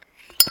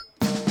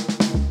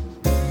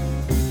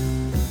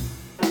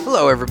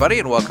Hello, everybody,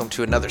 and welcome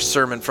to another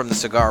sermon from the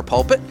Cigar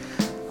Pulpit.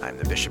 I'm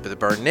the Bishop of the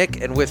Burn, Nick,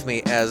 and with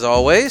me, as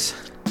always,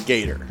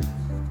 Gator.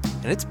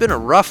 And it's been a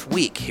rough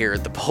week here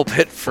at the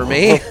pulpit for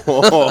me. Nick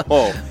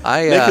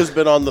has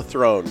been on the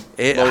throne most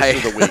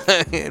of the week.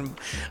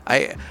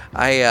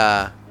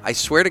 I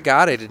swear to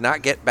God, I did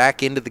not get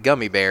back into the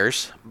gummy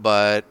bears,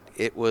 but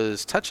it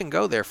was touch and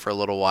go there for a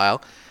little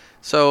while.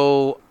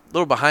 So, a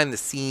little behind the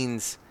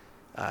scenes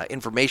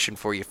information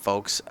for you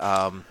folks.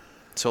 It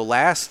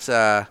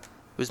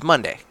was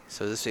Monday.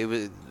 So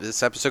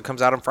this episode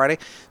comes out on Friday.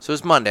 So it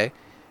was Monday.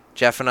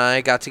 Jeff and I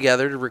got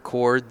together to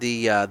record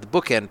the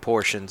bookend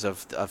portions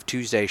of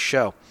Tuesday's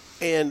show.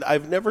 And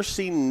I've never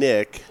seen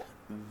Nick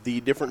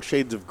the different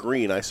shades of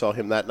green. I saw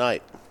him that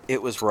night.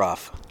 It was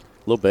rough. A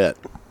little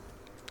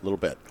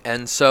bit.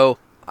 And so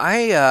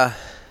I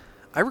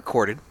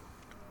recorded.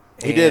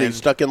 He did. He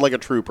stuck in like a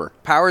trooper.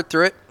 Powered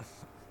through it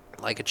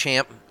like a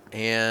champ.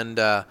 And,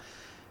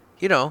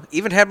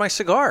 even had my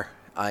cigar.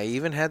 I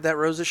even had that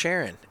Rosa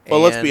Sharon.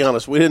 Well, let's be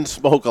honest. We didn't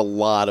smoke a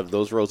lot of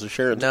those Rosa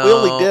Sharons. No. We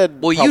only did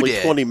probably you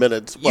did. 20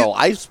 minutes.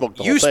 I smoked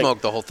the whole thing. You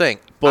smoked the whole thing.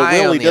 But we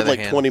only did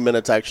like 20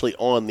 minutes actually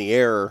on the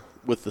air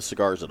with the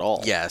cigars at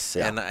all. Yes,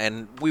 yeah.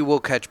 and we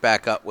will catch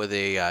back up with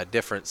a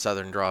different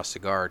Southern Draw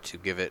cigar to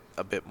give it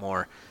a bit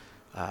more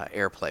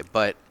airplay.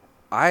 But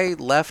I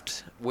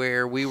left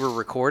where we were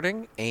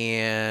recording,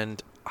 and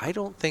I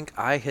don't think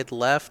I had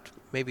left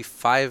maybe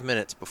 5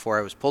 minutes before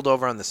I was pulled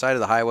over on the side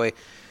of the highway,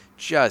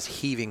 just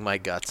heaving my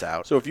guts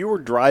out. So if you were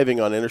driving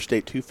on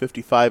Interstate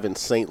 255 in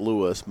St.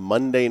 Louis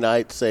Monday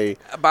night, say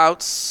about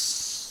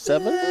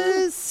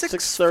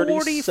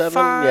 6:37,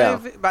 yeah,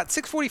 about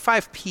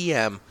 6:45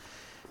 p.m.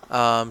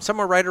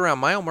 Somewhere right around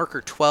mile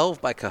marker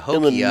 12 by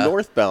Cahokia. In the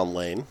northbound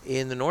lane.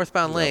 In the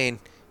northbound lane,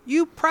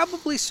 you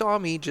probably saw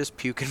me just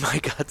puking my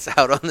guts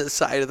out on the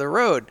side of the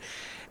road.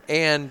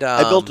 And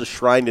I built a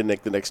shrine to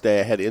Nick the next day.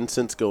 I had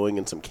incense going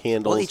and some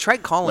candles. Well, he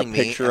tried calling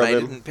me, and I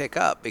didn't pick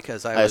up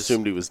because I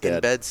assumed he was dead.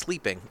 In bed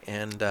sleeping.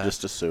 And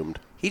just assumed.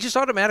 He just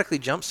automatically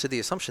jumps to the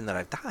assumption that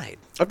I've died.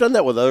 I've done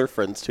that with other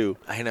friends, too.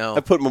 I know. I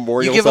put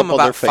memorials up on their Facebook. You give them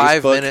about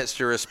 5 Facebook. minutes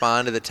to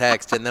respond to the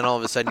text, and then all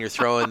of a sudden you're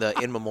throwing the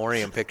in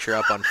memoriam picture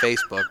up on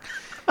Facebook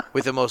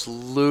with the most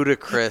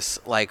ludicrous,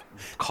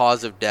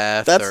 cause of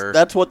death.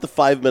 That's what the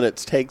 5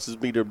 minutes takes,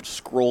 is me to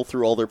scroll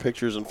through all their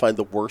pictures and find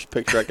the worst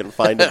picture I can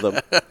find of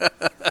them.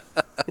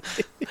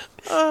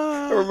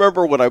 I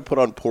remember when I put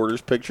on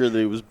Porter's picture that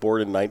he was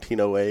born in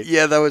 1908.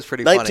 Yeah, that was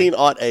pretty funny.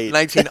 1908.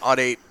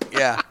 1908,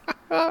 yeah.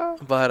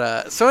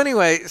 But, so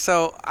anyway,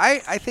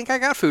 I think I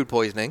got food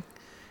poisoning.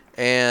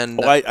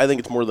 And I think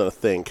it's more than a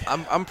think.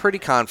 I'm pretty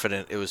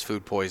confident it was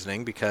food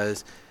poisoning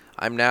because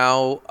I'm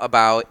now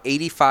about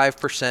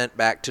 85%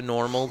 back to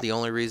normal. The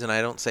only reason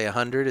I don't say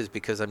 100 is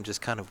because I'm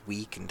just kind of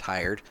weak and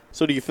tired.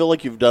 So do you feel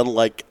like you've done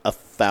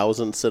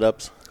 1,000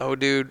 sit-ups? Oh,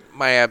 dude,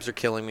 my abs are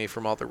killing me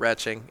from all the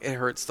retching. It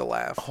hurts to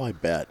laugh. Oh, I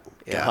bet.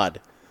 Yeah. God.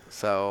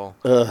 So.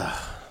 Yeah,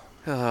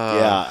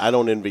 I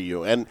don't envy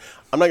you. And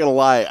I'm not going to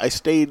lie, I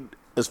stayed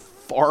as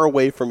far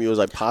away from you as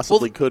I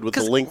possibly could with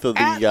the length of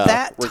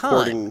the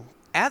recording.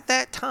 At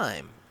that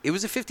time, it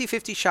was a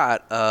 50-50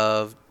 shot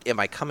of, am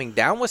I coming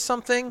down with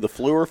something? The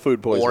flu or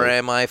food poisoning? Or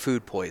am I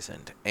food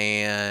poisoned?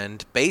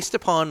 And based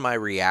upon my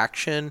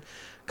reaction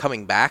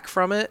coming back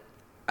from it,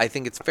 I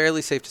think it's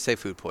fairly safe to say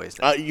food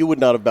poisoning. You would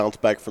not have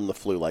bounced back from the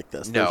flu like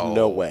this. No. There's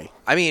no way.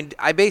 I mean,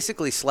 I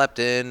basically slept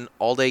in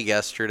all day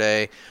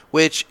yesterday,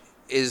 which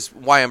is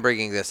why I'm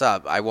bringing this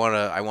up. I want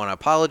to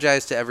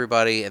apologize to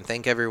everybody and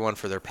thank everyone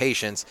for their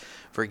patience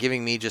for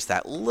giving me just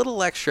that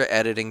little extra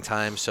editing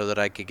time so that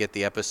I could get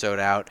the episode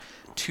out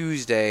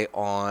Tuesday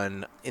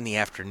in the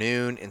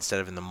afternoon instead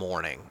of in the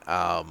morning.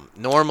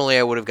 Normally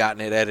I would have gotten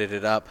it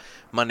edited up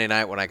Monday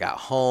night when I got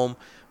home,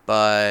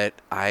 but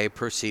I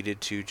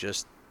proceeded to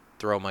just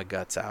throw my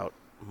guts out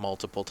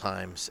multiple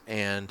times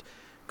and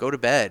go to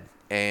bed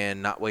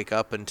and not wake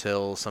up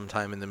until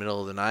sometime in the middle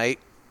of the night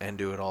and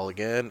do it all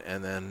again,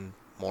 and then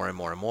more and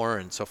more and more.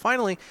 And so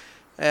finally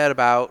at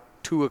about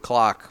 2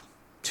 o'clock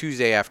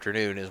Tuesday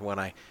afternoon is when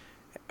I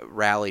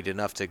rallied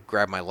enough to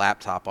grab my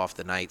laptop off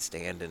the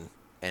nightstand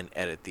and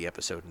edit the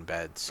episode in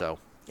bed. So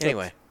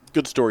anyway,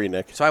 good story,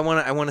 Nick. So I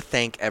want to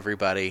thank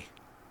everybody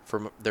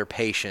for their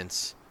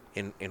patience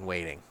in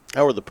waiting.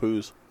 How are the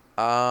poos?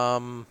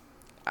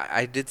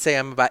 I did say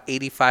I'm about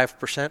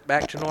 85%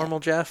 back to normal,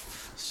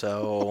 Jeff.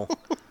 So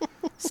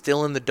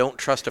still in the don't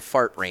trust a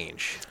fart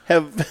range.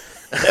 Have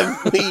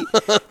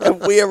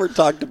we ever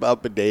talked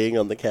about bideting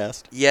on the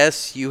cast?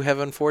 Yes, you have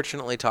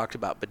unfortunately talked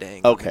about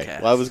bideting on the cast. Okay,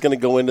 well, I was going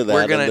to go into that.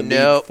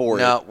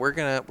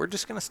 We're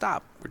just gonna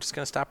stop. We're just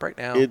gonna stop right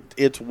now.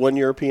 It's one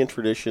European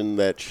tradition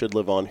that should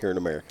live on here in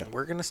America.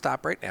 We're gonna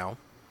stop right now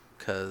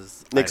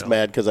because Nick's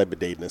mad because I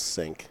bidet in his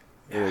sink,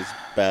 in his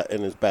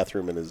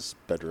bathroom, in his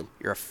bedroom.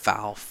 You're a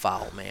foul,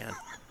 foul man.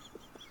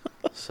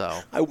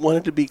 So I want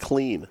it to be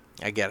clean.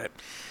 I get it.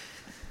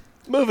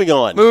 Moving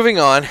on.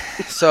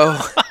 So,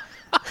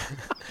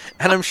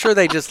 and I'm sure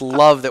they just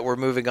love that we're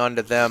moving on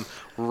to them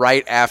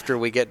right after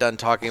we get done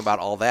talking about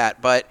all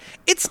that. But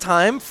it's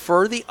time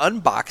for the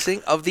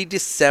unboxing of the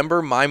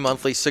December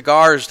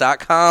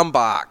MyMonthlyCigars.com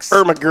box.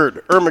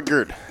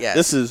 Ermagerd. Yes.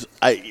 This is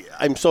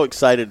I'm so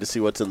excited to see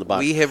what's in the box.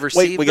 We have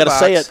received we got to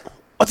say it.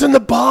 What's in the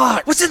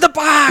box? What's in the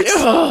box?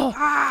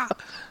 Yeah.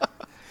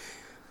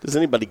 Does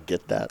anybody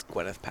get that?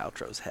 Gwyneth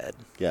Paltrow's head.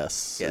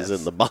 Yes. Is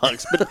in the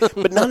box,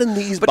 but not in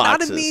these but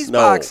boxes. Not in these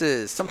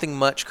boxes. Something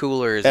much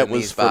cooler is in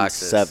these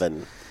boxes. That was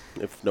from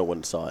 7, if no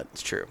one saw it.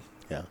 It's true.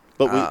 Yeah,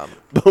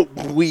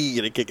 but we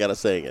get a kick out of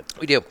saying it.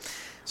 We do.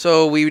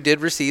 So we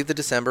did receive the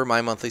December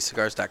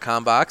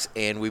MyMonthlyCigars.com box,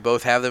 and we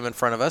both have them in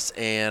front of us.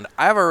 And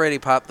I've already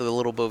popped the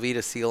little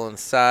Bovita seal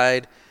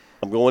inside.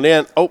 I'm going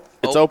in. Oh,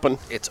 it's open.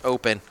 It's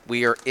open.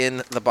 We are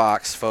in the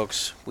box,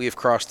 folks. We have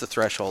crossed the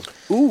threshold.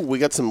 Ooh, we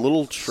got some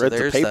little shreds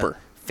of paper.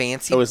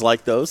 Fancy. I always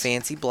like those.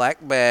 Fancy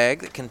black bag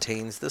that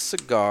contains the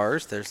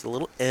cigars. There's the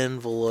little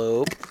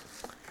envelope.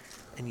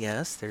 And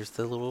yes, there's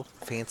the little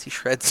fancy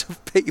shreds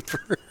of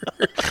paper.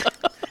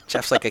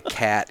 Jeff's like a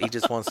cat. He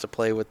just wants to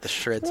play with the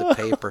shreds of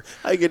paper.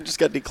 I just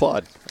got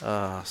declawed.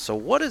 So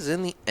what is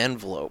in the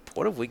envelope?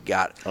 What have we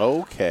got?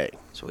 Okay.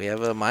 So we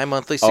have a My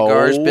Monthly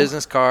Cigars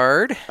business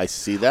card. I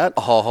see that.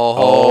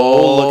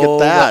 Oh, look at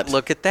that.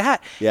 Look at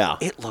that. Yeah.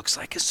 It looks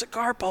like a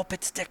cigar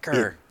pulpit sticker.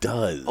 It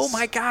does. Oh,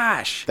 my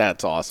gosh.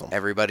 That's awesome.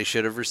 Everybody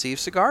should have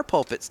received cigar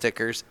pulpit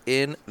stickers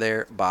in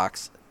their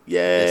box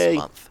this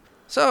month.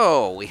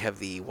 So we have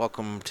the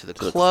Welcome to the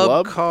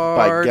Club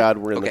card. By God,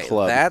 we're in the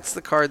club. That's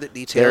the card that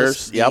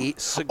details the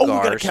cigars. Oh,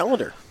 we got a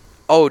calendar.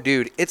 Oh,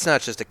 dude, it's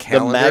not just a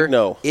calendar. The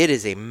Magno. It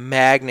is a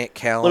magnet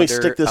calendar. Let me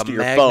stick this to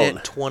your phone. A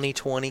magnet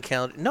 2020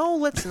 calendar. No,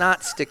 let's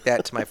not stick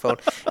that to my phone.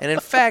 And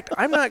in fact,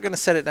 I'm not going to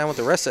set it down with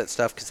the rest of that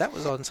stuff because that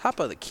was on top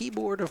of the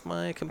keyboard of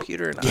my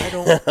computer, and I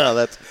don't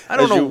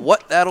know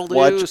what that'll do.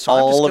 Watch so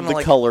all I'm just of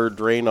the color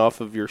drain off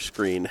of your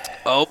screen.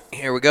 Oh,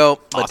 here we go.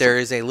 Awesome. But there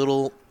is a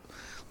little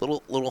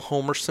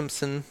Homer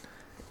Simpson,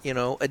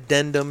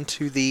 addendum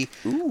to the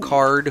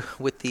card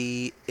with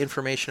the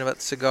information about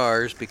the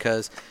cigars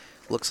because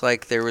looks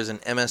like there was an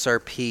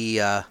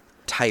MSRP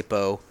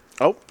typo.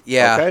 Oh,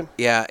 yeah, okay.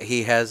 Yeah.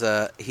 He has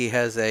a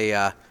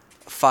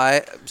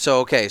 5.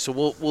 So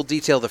we'll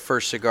detail the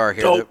first cigar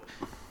here. Oh. The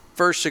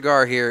first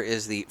cigar here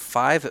is the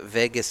 5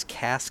 Vegas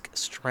Cask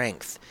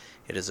Strength.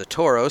 It is a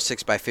Toro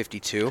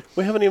 6x52.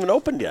 We haven't even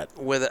opened yet.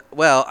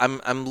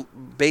 I'm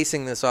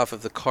basing this off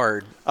of the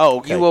card. Oh,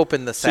 okay. You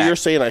open the sack. So you're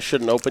saying I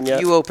shouldn't open yet?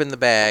 You open the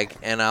bag,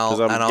 and I'll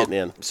getting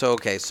in. So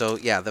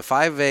the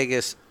 5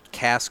 Vegas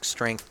Cask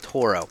Strength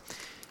Toro.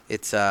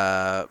 It's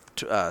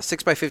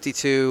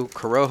 6x52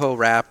 Corojo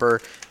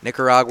wrapper,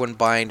 Nicaraguan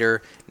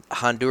binder,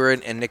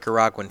 Honduran and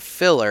Nicaraguan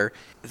filler.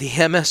 The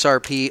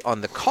MSRP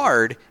on the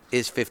card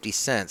is 50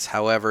 cents.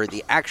 However,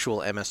 the actual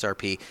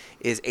MSRP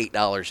is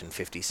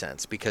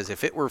 $8.50 because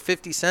if it were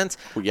 50 cents,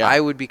 I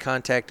would be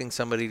contacting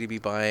somebody to be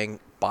buying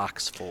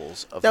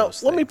boxfuls of those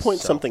things. Now, let me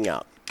point something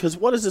out because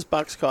what does this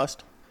box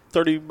cost?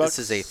 $30? This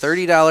is a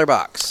 $30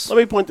 box. Let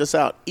me point this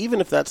out. Even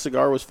if that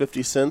cigar was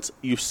 50 cents,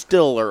 you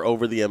still are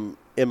over the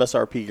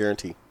MSRP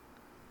guarantee.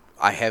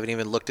 I haven't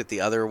even looked at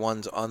the other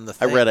ones on the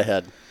thing. I read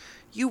ahead.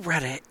 You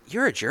read it.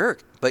 You're a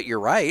jerk, but you're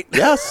right.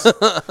 Yes.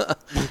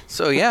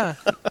 So yeah,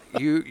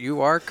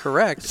 you are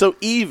correct. So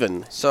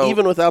even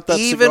without that cigar,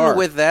 even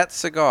with that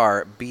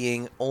cigar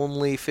being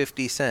only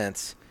 50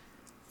 cents,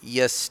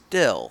 you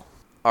still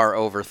are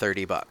over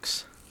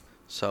 $30.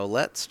 So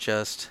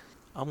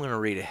I'm going to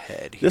read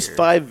ahead here. This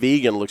 5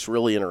 vegan looks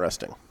really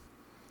interesting.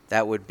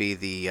 That would be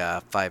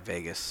the 5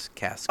 Vegas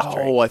Cask Strength.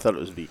 Oh, I thought it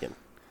was vegan.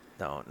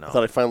 No. I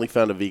thought I finally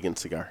found a vegan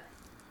cigar.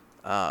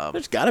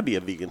 There's got to be a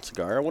vegan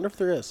cigar. I wonder if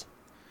there is.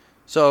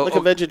 So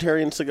a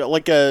vegetarian cigar,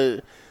 like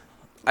a.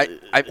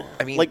 I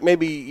mean, like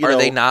maybe are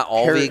they not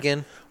all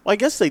vegan? Well, I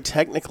guess they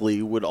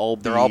technically would all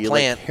be. They're all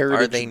plant. Like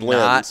heritage are they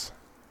blends. not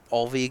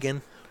all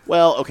vegan?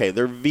 Well, okay,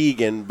 they're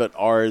vegan, but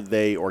are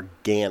they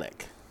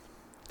organic?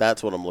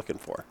 That's what I'm looking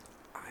for.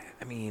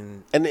 I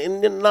mean,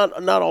 and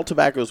not all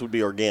tobaccos would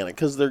be organic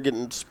because they're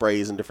getting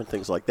sprays and different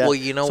things like that. Well,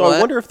 you know so what? I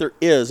wonder if there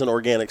is an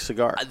organic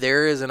cigar.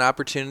 There is an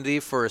opportunity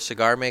for a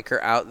cigar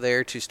maker out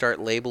there to start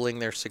labeling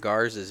their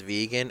cigars as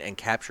vegan and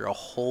capture a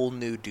whole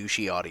new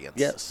douchey audience.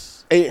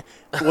 Yes.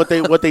 What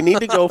they need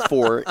to go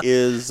for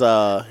is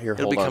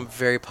It'll become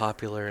very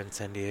popular in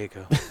San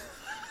Diego.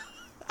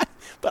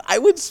 But I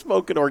would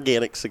smoke an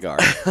organic cigar.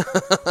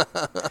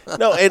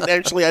 No, and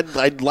actually,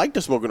 I'd like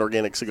to smoke an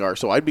organic cigar,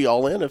 so I'd be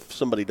all in if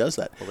somebody does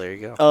that. Well, there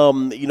you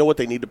go. You know what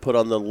they need to put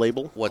on the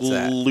label? What's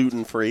that?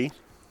 Gluten-free.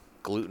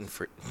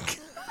 Gluten-free.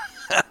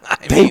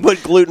 They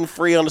put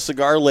gluten-free on a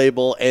cigar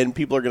label, and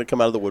people are going to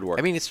come out of the woodwork.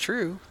 I mean, it's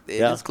true.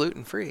 It is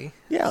gluten-free.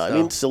 Yeah, so. I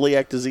mean,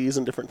 celiac disease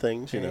and different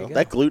things, you know.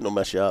 That gluten will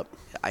mess you up.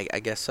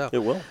 I guess so. It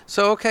will.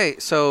 So, okay,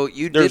 so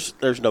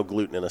There's no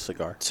gluten in a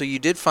cigar. So you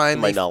did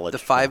find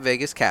the 5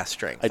 Vegas Cask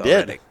Strength I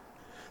did.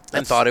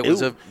 And thought it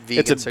was a vegan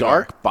It's a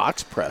cigar. dark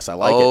box press. I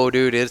like it. Oh,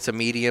 dude, it's a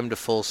medium to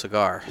full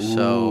cigar. Ooh.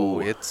 So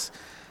it's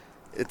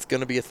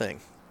going to be a thing.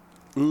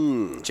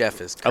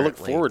 Jeff is currently I look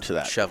forward to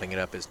that. Shoving it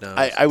up his nose.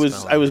 I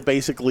was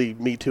basically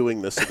me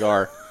tooing the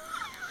cigar.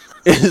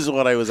 is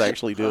what I was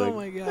actually doing. Oh,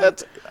 my God.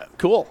 That's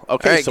cool.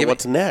 Okay, All right, so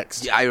what's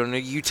next? I don't know.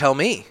 You tell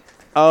me.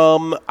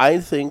 I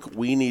think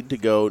we need to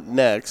go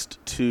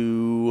next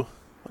to...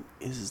 What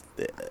is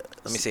this?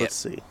 Let me see Let's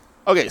see.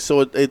 Okay,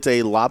 so it's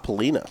a La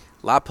Polina.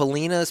 La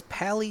Polina's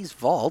Pally's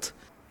Vault.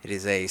 It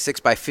is a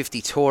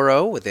 6x50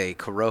 Toro with a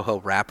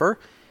Corojo wrapper,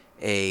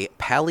 a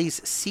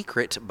Pally's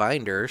Secret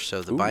binder,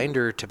 so the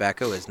binder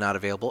tobacco is not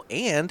available,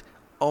 and,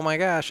 oh my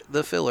gosh,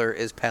 the filler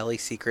is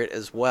Pally's Secret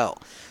as well.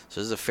 So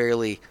this is a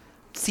fairly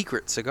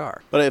secret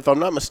cigar. But if I'm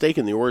not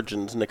mistaken, the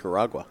origin's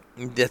Nicaragua.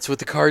 That's what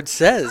the card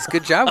says.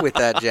 Good job with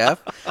that,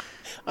 Jeff.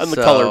 I'm the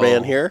color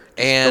man here. Just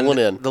And filling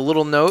in. the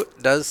little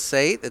note does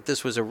say that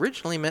this was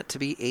originally meant to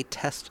be a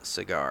test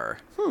cigar.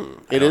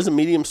 It is a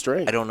medium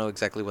strain. I don't know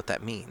exactly what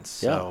that means.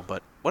 So, Yeah.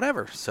 but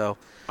whatever. So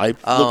I look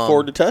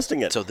forward to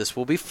testing it. So this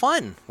will be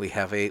fun. We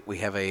have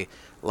a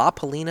La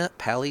Polina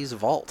Pally's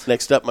Vault.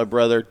 Next up, my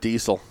brother,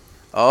 Diesel.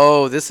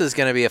 Oh, this is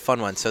going to be a fun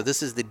one. So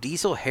this is the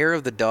Diesel Hair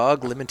of the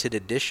Dog limited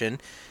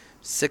edition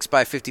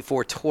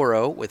 6x54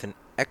 Toro with an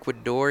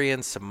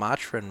Ecuadorian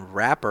Sumatran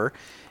wrapper,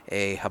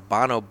 a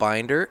Habano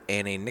binder,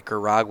 and a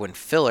Nicaraguan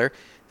filler.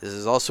 This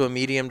is also a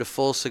medium to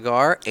full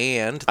cigar,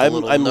 and the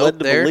little I'm note led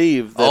to there.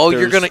 believe that Oh,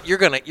 you're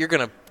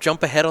gonna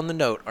jump ahead on the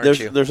note, aren't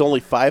you? there's only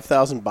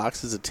 5,000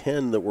 boxes of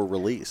 10 that were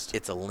released.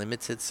 It's a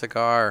limited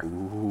cigar,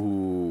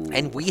 Ooh.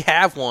 and we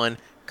have one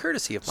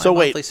courtesy of So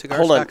wait, MyMonthlyCigars.com.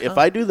 hold on. If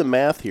I do the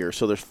math here,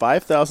 so there's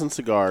 5,000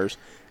 cigars,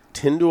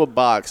 10 to a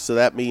box, so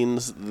that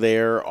means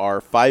there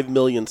are 5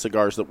 million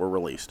cigars that were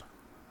released.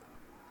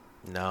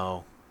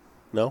 No,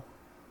 No?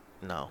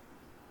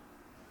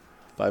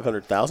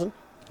 500,000?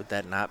 would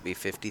that not be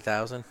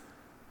 50,000?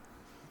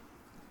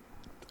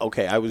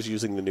 Okay, I was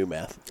using the new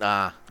math.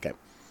 Ah, Okay.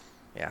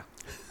 yeah.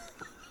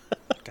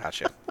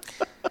 Gotcha.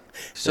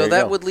 So There you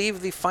that go. would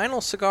leave the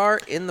final cigar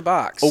in the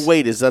box. Oh,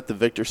 wait, is that the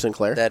Victor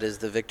Sinclair? That is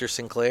the Victor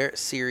Sinclair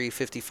Series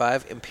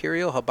 55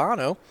 Imperial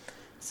Habano.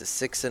 It's a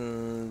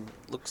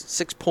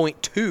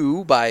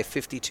 6.2 by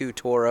 52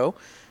 Toro.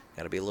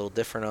 Got to be a little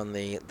different on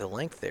the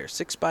length there.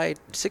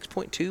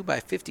 6.2 by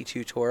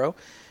 52 Toro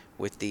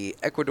with the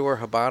Ecuador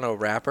Habano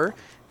wrapper,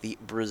 the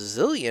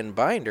Brazilian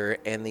binder,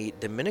 and the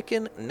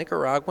Dominican,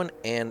 Nicaraguan,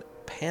 and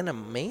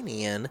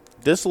Panamanian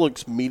This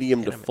looks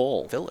medium to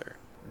full. filler.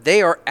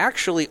 They are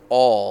actually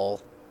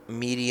all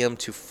medium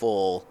to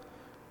full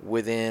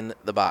within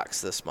the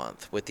box this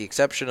month, with the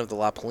exception of the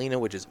La Polina,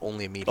 which is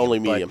only medium. Only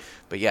medium.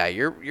 But yeah,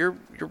 you're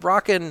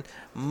rocking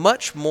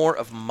much more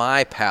of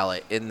my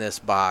palate in this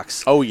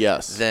box. Oh,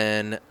 yes.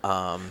 Than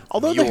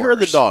Although the hair of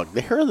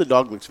the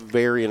dog looks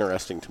very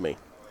interesting to me.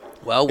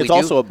 Well, It's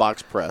also a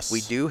box press.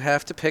 we do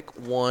have to pick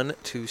one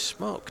to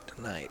smoke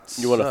tonight.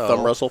 You want a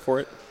thumb wrestle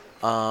for it?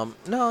 No,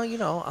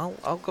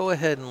 I'll go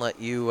ahead and let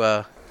you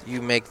you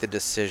make the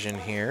decision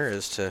here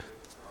as to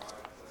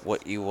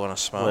what you want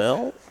to smoke.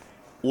 Well,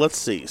 let's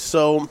see.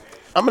 So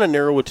I'm going to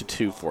narrow it to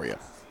 2 for you.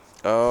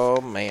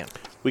 Oh man.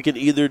 We could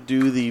either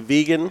do the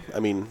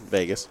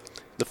Vegas,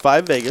 the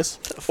 5 Vegas,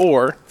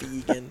 or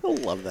Vegan. I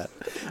love that,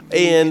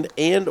 and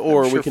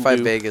or I'm sure we can Five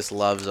do. Vegas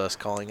loves us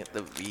calling it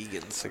the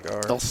vegan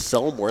cigar. They'll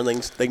sell more, and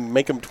they can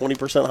make them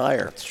 20%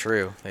 higher. It's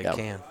true. They Yeah.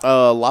 can.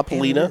 La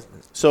Polina.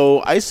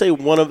 So I say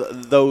one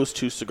of those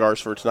 2 cigars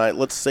for tonight.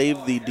 Let's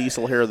save the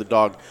Diesel Hair of the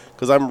Dog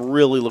because I'm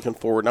really looking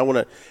forward. And I want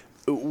to.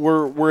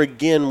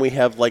 We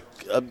have like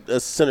a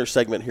center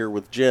segment here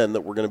with Jen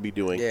that we're going to be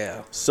doing.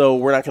 Yeah. So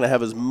we're not going to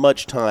have as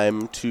much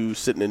time to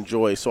sit and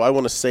enjoy. So I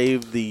want to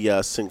save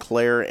the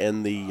Sinclair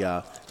and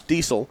the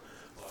Diesel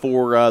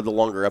for the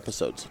longer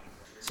episodes.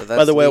 So that's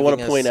By the way, I want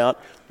leaving to point us out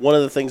one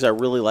of the things I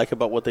really like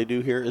about what they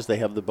do here is they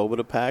have the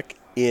Boveda pack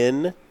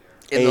in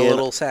the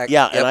little sack.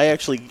 Yeah, Yep. and I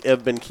actually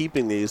have been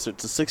keeping these.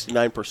 It's a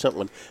 69%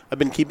 one. I've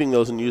been keeping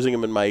those and using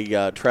them in my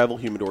travel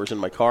humidors in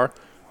my car.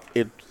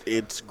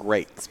 It's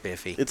great.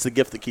 Spiffy. It's the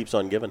gift that keeps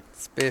on giving.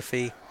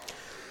 Spiffy.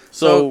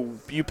 So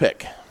you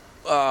pick.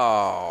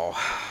 Oh,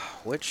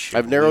 which should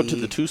I've narrowed to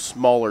we- the 2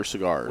 smaller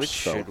cigars. Which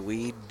should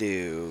we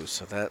do?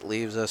 So that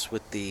leaves us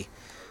with the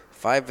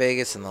 5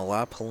 Vegas and the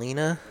La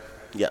Polina.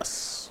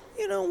 Yes.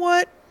 You know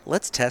what?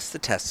 Let's test the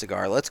test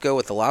cigar. Let's go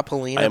with the La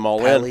Polina I am all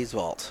in. Pally's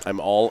Vault.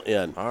 I'm all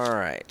in. All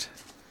right.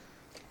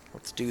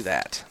 Let's do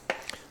that.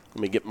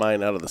 Let me get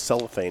mine out of the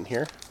cellophane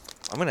here.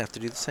 I'm going to have to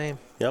do the same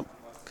Yep.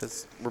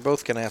 because we're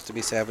both going to have to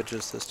be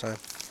savages this time.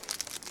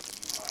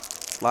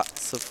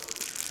 Lots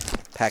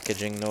of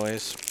packaging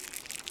noise.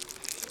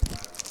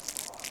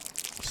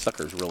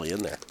 Sucker's really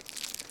in there.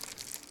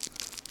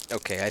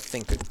 Okay, I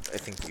think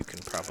you can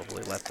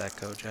probably let that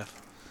go,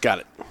 Jeff. Got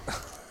it.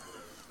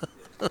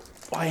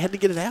 I had to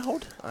get it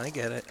out. I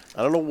get it.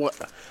 I don't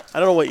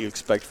know what you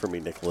expect from me,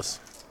 Nicholas.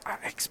 I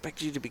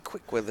expect you to be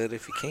quick with it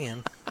if you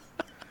can.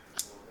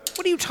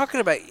 What are you talking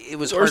about? It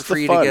was Where's hard for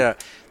the you fun? to get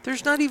out.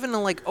 There's not even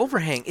a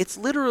overhang. It's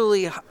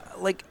literally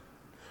like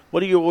What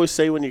do you always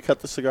say when you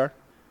cut the cigar?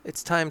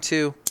 it's time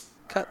to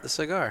cut the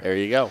cigar. There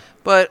you go.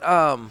 But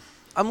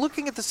I'm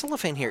looking at the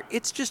cellophane here.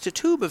 It's just a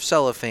tube of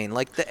cellophane.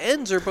 Like, the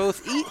ends are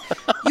both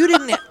you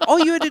didn't all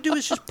you had to do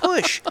was just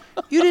push.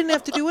 You didn't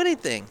have to do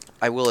anything.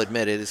 I will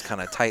admit it is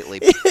kind of tightly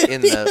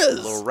in the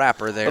little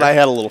wrapper there. But I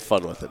had a little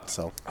fun with it,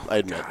 so I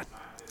admit. God.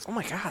 Oh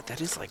my God, that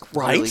is like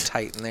Right? really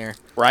tight in there.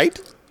 Right?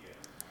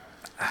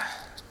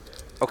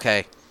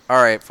 Okay.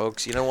 All right,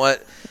 folks. You know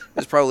what?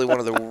 It's probably one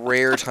of the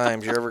rare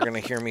times you're ever going to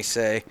hear me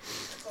say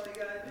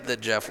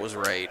that Jeff was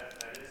right.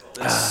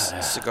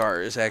 This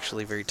cigar is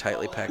actually very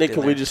tightly packed. Nick,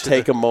 can we just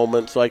take a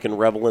moment so I can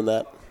revel in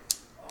that?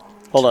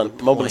 Hold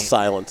on. Moment of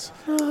silence.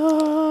 To the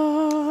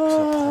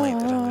point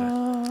that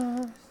I'm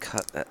going to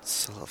cut that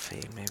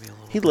cellophane maybe a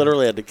little He bit.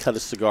 literally had to cut a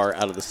cigar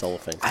out of the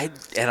cellophane.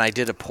 I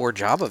did a poor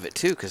job of it,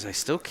 too, because I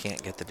still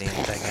can't get the damn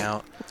thing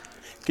out.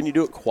 Can you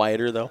do it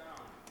quieter, though?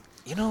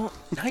 You know,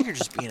 now you're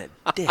just being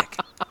a dick.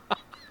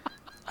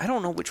 I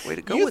don't know which way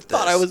to go You with this.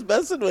 thought I was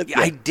messing with you.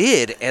 I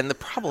did, and the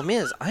problem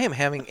is I am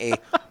having a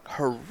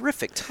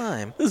horrific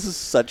time This is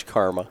such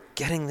karma.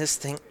 getting this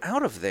thing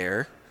out of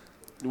there.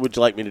 Would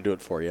you like me to do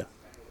it for you?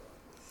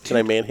 Can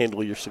I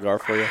manhandle your cigar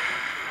for you?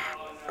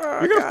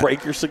 You're going to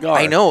break your cigar.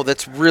 I know.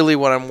 That's really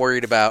what I'm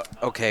worried about.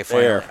 Okay,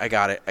 fine. There. I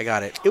got it.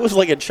 It was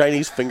like a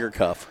Chinese finger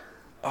cuff.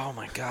 Oh,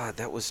 my God.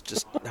 That was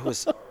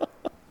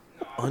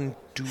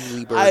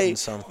unduly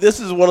burdensome. This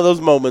is one of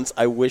those moments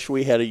I wish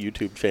we had a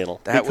YouTube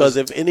channel. That because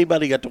was- if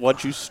anybody got to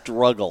watch you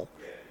struggle,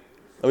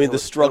 I mean, the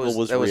struggle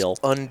was real.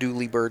 That was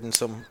unduly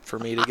burdensome for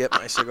me to get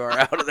my cigar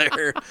out of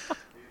there.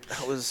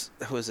 That was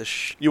a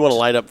You want to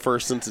light up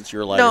first since it's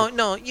your lighter?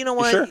 No, you know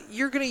what? sure?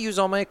 You're going to use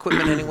all my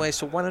equipment anyway,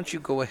 so why don't you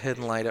go ahead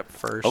and light up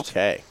first?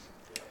 Okay.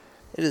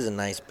 It is a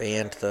nice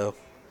band, though.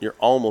 You're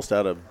almost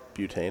out of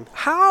butane.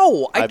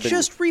 How? I I've been-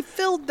 just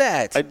refilled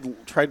that. I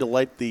tried to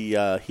light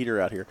the heater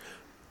out here.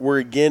 We're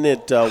again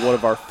at one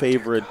of our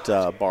favorite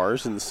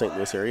bars in the St.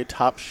 Louis area,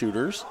 Top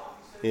Shooters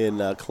in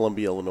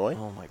Columbia, Illinois.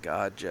 Oh my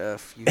God,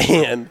 Jeff! You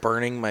And- were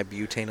burning my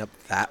butane up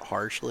that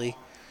harshly.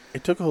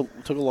 It took a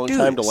long Dude,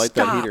 time to light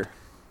stop that heater.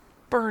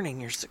 burning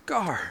your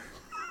cigar.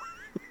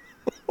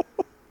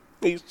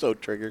 He's so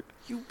triggered.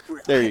 You.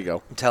 There you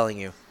go. I'm telling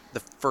you, the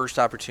first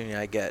opportunity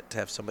I get to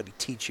have somebody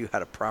teach you how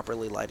to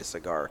properly light a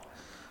cigar,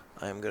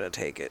 I am gonna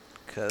take it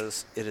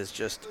because it is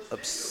just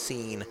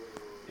obscene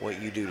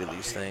what you do to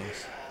these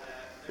things.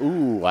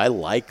 Ooh, I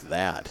like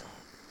that.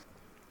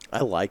 I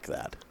like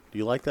that. Do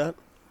you like that?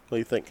 What do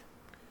you think?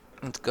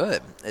 It's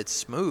good. It's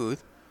smooth.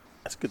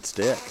 That's a good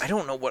stick. I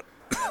don't know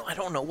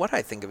what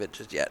I think of it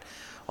just yet.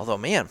 Although,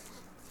 man,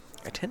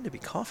 I tend to be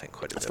coughing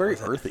quite a It's bit. very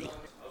with it. earthy.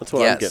 That's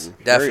what Yes, I'm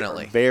getting.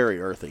 definitely. Very,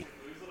 very earthy.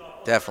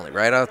 Definitely,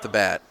 right out the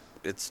bat,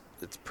 it's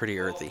pretty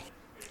earthy.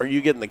 Are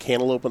you getting the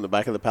cantaloupe on the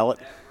back of the palate?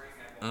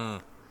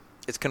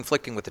 It's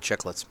conflicting with the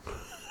chiclets.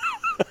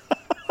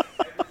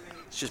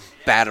 It's just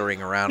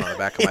battering around on the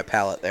back of my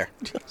palate there,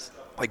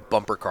 like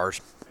bumper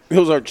cars.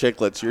 Those aren't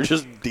chiclets. You're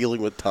just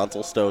dealing with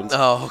tonsil stones.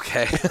 Oh,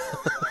 okay.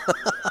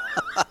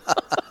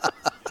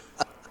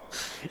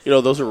 You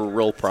know, those are a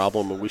real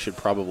problem, and we should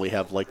probably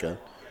have like a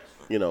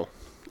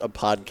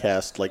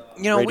podcast, like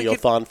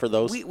radiothon for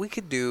those. We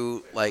could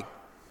do like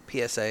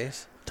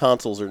PSAs.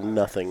 Tonsils are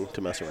nothing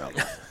to mess around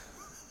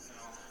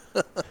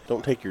with.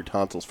 Don't take your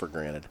tonsils for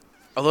granted.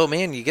 Although,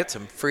 man, you get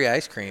some free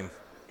ice cream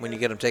when you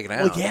get them taken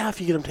out. Well, yeah, if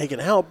you get them taken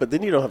out, but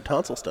then you don't have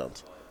tonsil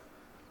stones.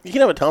 You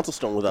can have a tonsil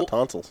stone without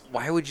tonsils.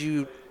 Why would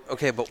you?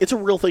 Okay, but It's a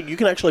real thing. You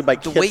can actually buy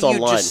the way kits you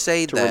online just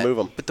say to that, remove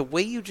them. but the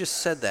way you just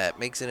said that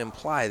makes it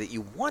imply that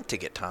you want to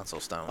get tonsil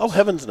stones. Oh,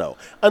 heavens no.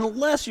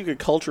 Unless you could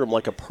culture them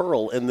like a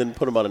pearl and then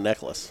put them on a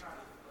necklace.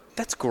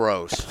 That's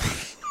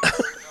gross.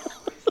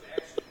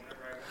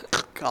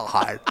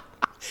 God.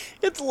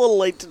 It's a little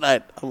late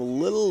tonight. I'm a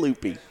little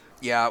loopy.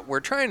 Yeah, we're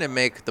trying to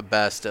make the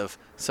best of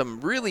some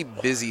really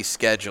busy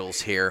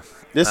schedules here.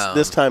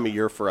 This time of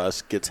year for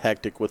us gets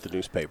hectic with the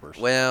newspapers.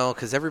 Well,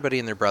 because everybody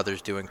and their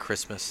brother's doing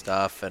Christmas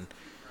stuff, and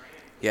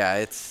yeah,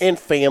 it's And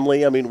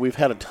family. I mean, we've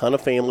had a ton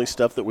of family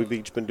stuff that we've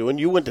each been doing.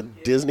 You went to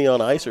Disney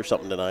on Ice or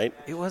something tonight.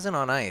 it wasn't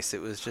on ice.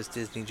 It was just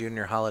Disney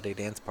Junior Holiday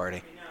Dance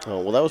Party. Oh,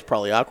 well, that was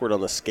probably awkward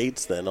on the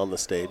skates then on the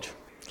stage.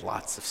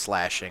 Lots of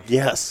slashing.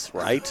 Yes,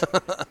 right?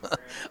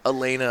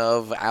 Elena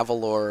of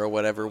Avalor or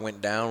whatever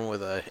went down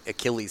with a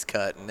Achilles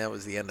cut, and that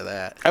was the end of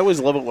that. I always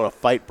love it when a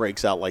fight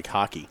breaks out like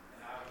hockey.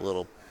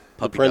 Little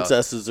The puppy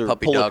princesses dog, are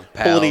puppy pulling dog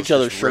pals each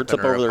other's just shirts up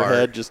ripping her over their apart.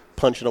 head, just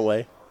punching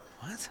away.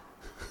 What?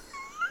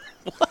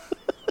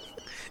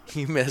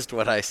 You missed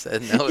what I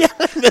said. That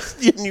was,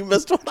 Yeah, you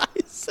missed what I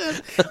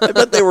said. I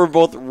bet they were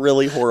both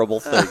really horrible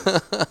things.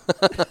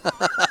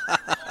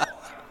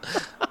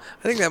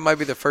 I think that might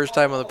be the first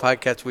time on the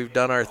podcast we've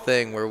done our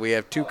thing where we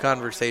have two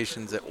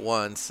conversations at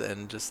once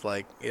and just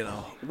like,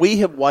 We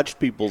have watched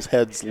people's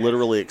heads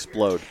literally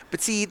explode. But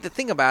see, the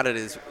thing about it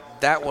is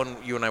that one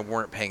you and I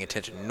weren't paying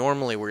attention.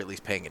 Normally we're at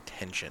least paying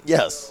attention.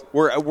 Yes,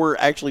 we're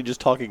actually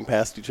just talking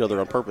past each other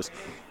on purpose,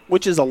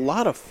 which is a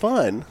lot of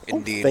fun.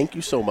 Indeed. Oh, thank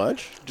you so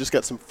much. Just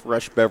got some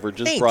fresh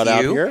beverages Thank brought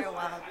out you. here.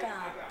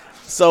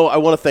 So I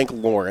want to thank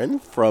Lauren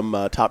from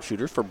Top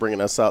Shooters for bringing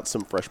us out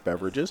some fresh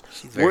beverages.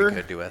 She's very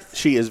good to us.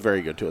 She is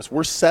very good to us.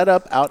 We're set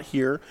up out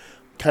here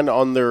kind of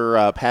on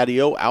their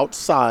patio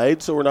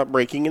outside, so we're not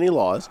breaking any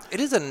laws. It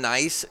is a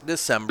nice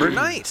December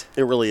night.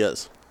 It really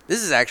is.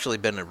 This has actually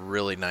been a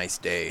really nice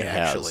day,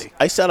 actually.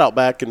 I sat out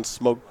back and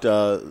smoked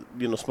a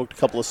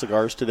couple of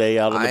cigars today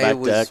out on the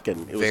back deck,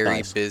 and it was very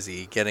nice.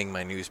 busy getting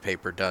my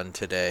newspaper done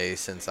today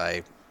since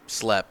I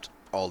slept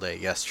all day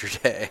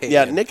yesterday.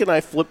 Yeah, Nick and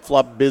I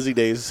flip-flop busy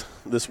days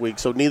this week,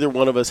 so neither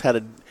one of us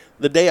had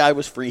the day I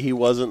was free, he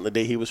wasn't. The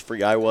day he was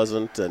free, I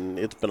wasn't, and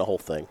it's been a whole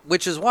thing.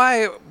 Which is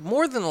why,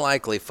 more than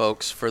likely,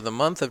 folks, for the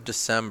month of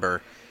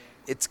December,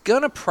 it's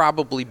going to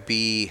probably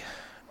be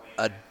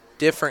a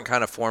different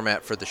kind of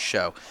format for the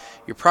show.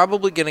 You're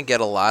probably going to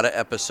get a lot of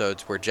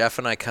episodes where Jeff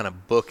and I kind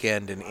of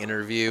bookend an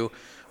interview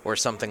or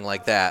something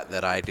like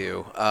that I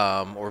do.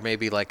 Or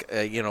maybe like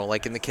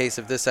in the case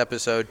of this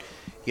episode,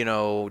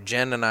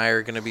 Jen and I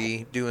are going to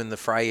be doing the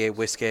Friday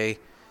whiskey,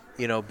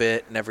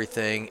 bit and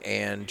everything.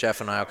 And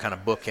Jeff and I will kind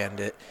of bookend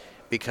it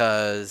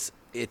because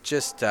it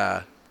just,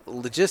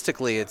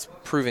 logistically, it's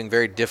proving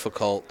very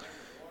difficult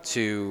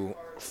to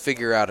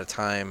figure out a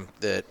time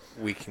that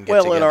we can get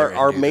together. Well, and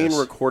our main this.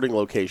 recording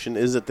location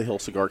is at the Hill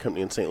Cigar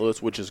Company in St. Louis,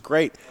 which is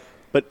great.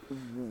 But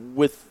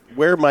with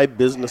where my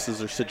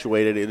businesses are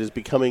situated, it is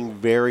becoming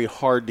very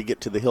hard to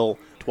get to the Hill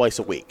twice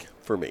a week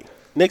for me.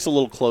 Nick's a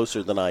little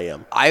closer than I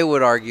am. I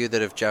would argue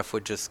that if Jeff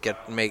would just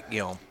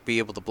be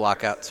able to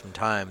block out some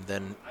time,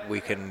 then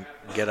we can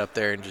get up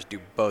there and just do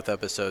both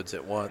episodes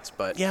at once.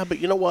 But yeah, but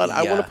you know what?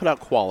 I Yeah. want to put out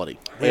quality.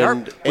 we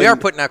are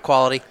putting out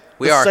quality.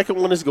 The second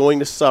one is going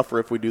to suffer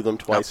if we do them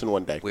twice in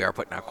one day. We are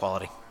putting out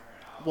quality.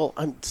 Well,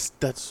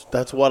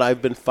 that's what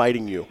I've been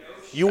fighting you.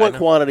 You want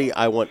quantity,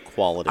 I want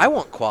quality. I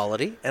want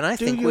quality, and I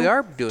think we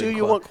are doing quality. Do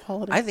you want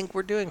quality? I think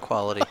we're doing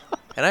quality.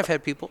 And I've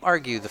had people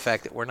argue the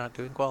fact that we're not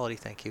doing quality.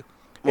 Thank you.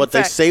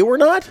 They say we're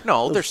not?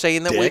 No, they're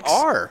saying that we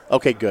are.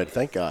 Okay, good.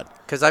 Thank God.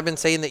 Because I've been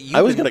saying that you.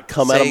 I was going to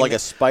come at them like a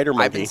spider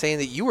monkey. I've been saying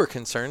that you were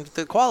concerned that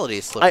the quality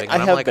is slipping. I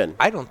have been.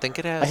 I don't think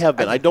it has. I have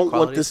been. I don't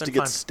want this to to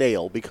get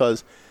stale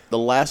because the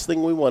last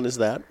thing we want is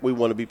that. We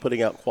want to be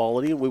putting out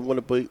quality, and we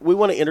want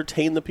to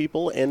entertain the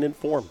people and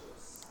inform.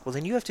 Well,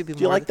 then you have to be. Do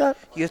you like that?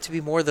 You have to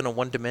be more than a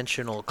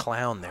one-dimensional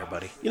clown, there,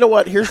 buddy. You know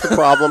what? Here's the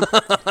problem,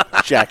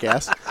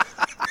 jackass.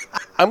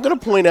 I'm going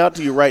to point out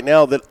to you right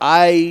now that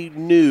I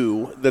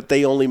knew that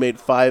they only made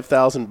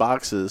 5,000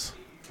 boxes,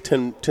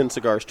 10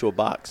 cigars to a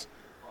box.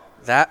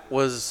 That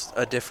was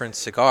a different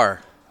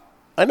cigar.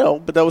 I know,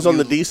 but that was on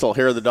the diesel,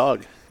 Hair of the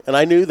Dog. And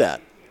I knew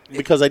that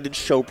because I did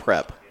show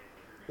prep.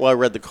 Well, I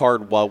read the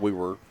card while we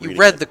were reading. You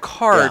read the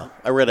card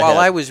I read while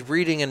ahead. I was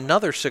reading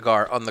another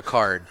cigar on the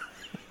card.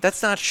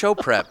 That's not show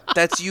prep.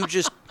 That's you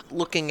just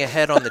looking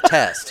ahead on the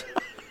test.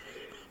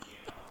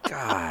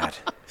 God.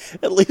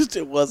 At least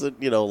it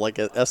wasn't, like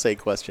an essay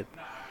question.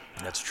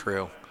 That's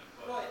true.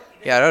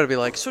 Yeah, it ought to be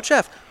like, so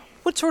Jeff,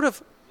 what sort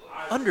of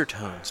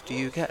undertones do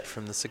you get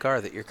from the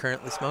cigar that you're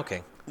currently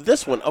smoking?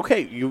 This one,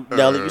 okay.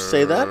 Now that you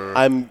say that,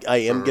 I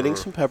am getting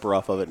some pepper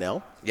off of it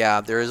now.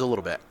 Yeah, there is a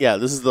little bit. Yeah,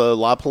 this is the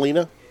La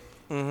Polina.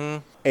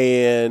 Mm-hmm.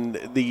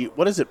 And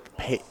what is it?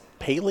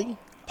 Paley?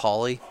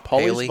 Paley's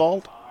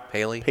Vault?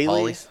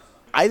 Paley's?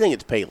 I think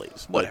it's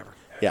Paley's. Whatever.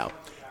 Yeah.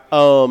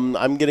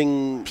 I'm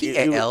getting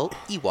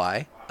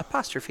Paley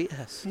apostrophe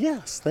S.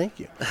 Yes, thank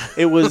you.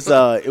 It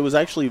was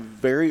actually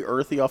very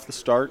earthy off the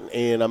start,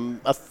 and I'm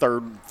a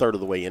third of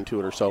the way into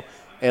it or so,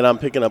 and I'm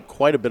picking up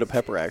quite a bit of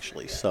pepper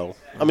actually. So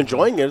I'm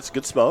enjoying it. It's a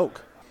good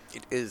smoke.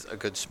 It is a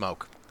good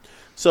smoke.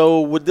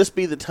 So would this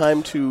be the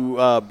time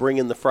to bring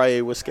in the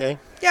Friday whiskey?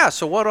 Yeah.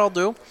 So what I'll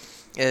do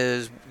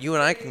is you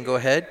and I can go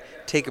ahead,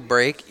 take a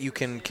break. You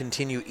can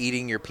continue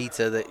eating your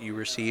pizza that you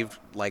received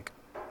like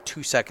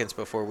 2 seconds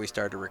before we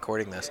started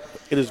recording this.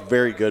 It is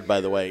very good,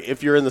 by the way.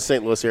 If you're in the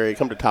St. Louis area,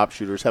 come to Top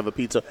Shooters, have a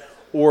pizza,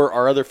 or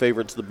our other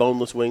favorites, the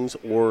boneless wings,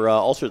 or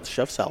also the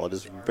chef salad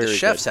is very good. The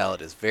chef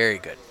salad is very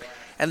good.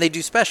 And they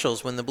do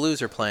specials when the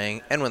Blues are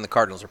playing and when the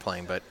Cardinals are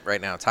playing, but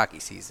right now it's hockey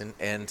season.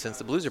 And since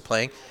the Blues are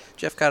playing,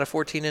 Jeff got a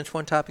 14-inch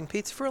one-topping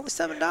pizza for only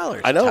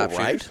 $7. I know, Top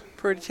right? Shooters.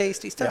 Pretty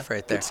tasty stuff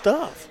right there. Good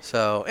stuff.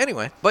 So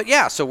anyway, but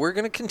yeah, so we're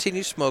going to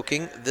continue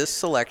smoking this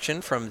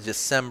selection from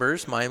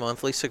December's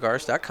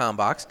MyMonthlyCigars.com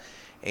box.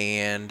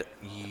 And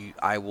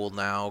I will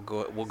now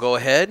we'll go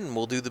ahead and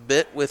we'll do the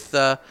bit with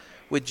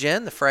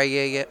Jen, the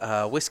Friday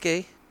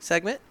whiskey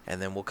segment, and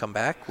then we'll come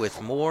back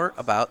with more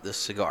about this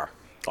cigar.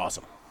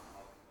 Awesome.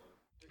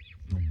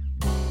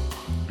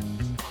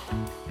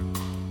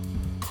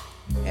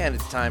 And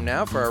it's time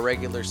now for our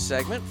regular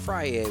segment,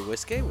 Friday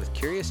Whiskey with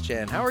Curious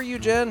Jen. How are you,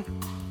 Jen?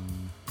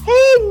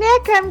 Hey,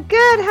 Nick, I'm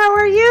good. How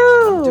are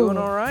you? I'm doing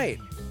all right.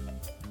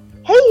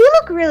 Hey, you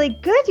look really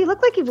good. You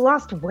look like you've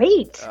lost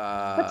weight.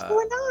 What's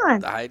going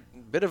on?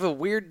 Bit of a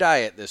weird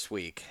diet this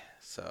week.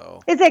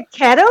 So is it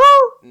keto?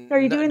 Are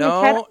you doing the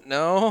keto?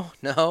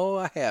 No,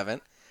 I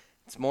haven't.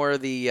 It's more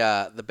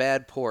the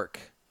bad pork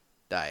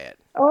diet.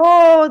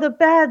 Oh, the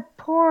bad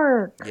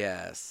pork.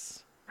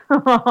 Yes.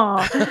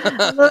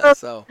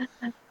 So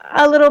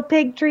a little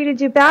pig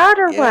treated you bad,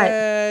 or what?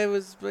 Yeah, it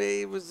was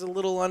a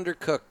little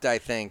undercooked, I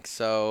think.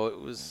 So it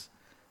was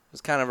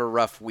kind of a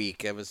rough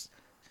week. I was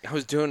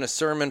doing a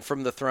sermon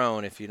from the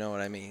throne, if you know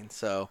what I mean.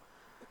 So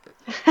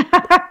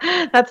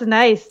That's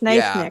nice,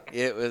 Yeah, Nick.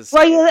 it was.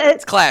 Well,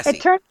 It's it classy,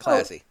 turned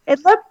out classy.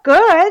 it looked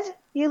good.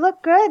 You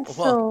look good,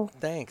 Well, so.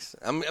 thanks.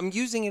 I'm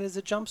using it as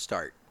a jump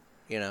start.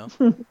 You know,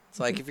 it's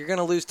like if you're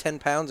gonna lose 10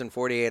 pounds in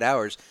 48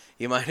 hours,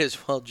 you might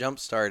as well jump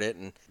start it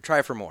and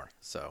try for more.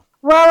 So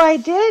Well, I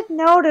did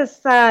notice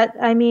that.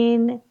 I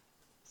mean,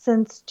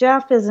 since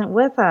Jeff isn't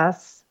with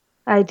us,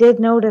 I did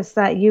notice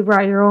that you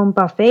brought your own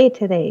buffet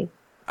today.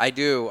 I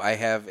do. I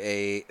have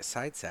a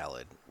side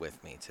salad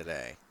with me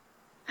today,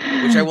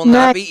 which I will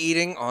not Nice. be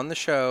eating on the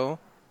show.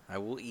 I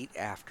will eat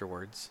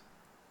afterwards.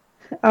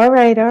 All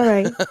right, all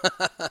right.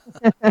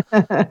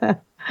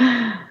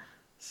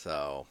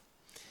 So,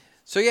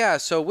 so yeah.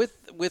 So with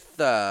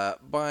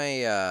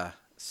my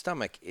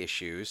stomach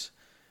issues,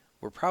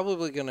 we're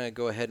probably gonna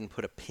go ahead and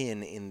put a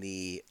pin in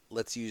the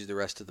let's use the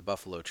rest of the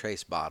Buffalo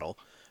Trace bottle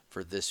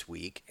for this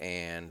week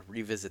and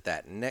revisit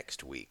that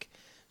next week.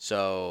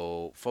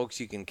 So, folks,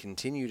 you can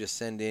continue to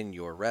send in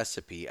your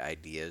recipe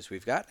ideas.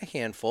 We've got a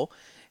handful,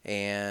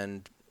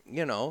 and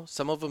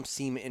some of them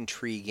seem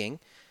intriguing.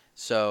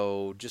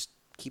 So, just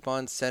keep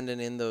on sending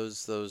in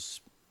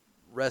those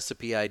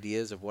recipe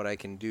ideas of what I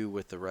can do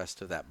with the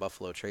rest of that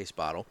Buffalo Trace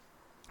bottle,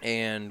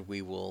 and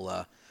we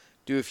will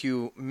do a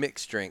few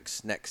mixed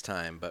drinks next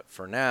time. But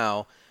for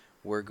now,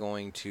 we're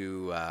going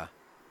to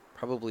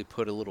probably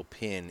put a little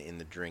pin in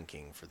the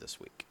drinking for this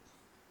week,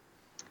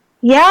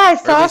 Yeah, I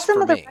or at saw least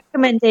some for of the me.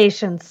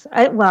 recommendations.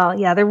 Well,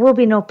 yeah, there will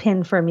be no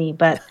pin for me,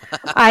 but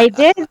I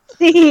did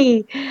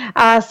see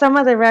some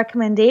of the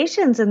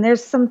recommendations, and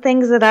there's some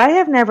things that I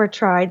have never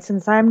tried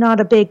since I'm not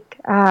a big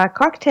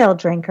cocktail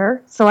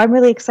drinker. So I'm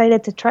really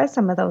excited to try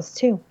some of those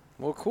too.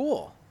 Well,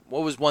 cool.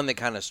 What was one that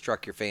kind of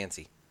struck your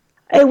fancy?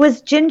 It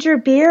was ginger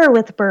beer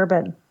with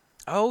bourbon.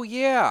 Oh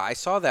yeah, I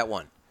saw that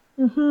one.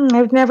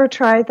 I've never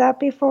tried that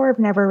before. I've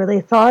never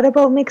really thought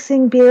about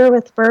mixing beer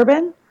with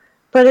bourbon,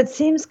 but it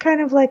seems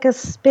kind of like a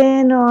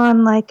spin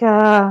on like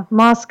a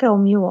Moscow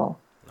Mule.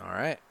 All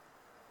right.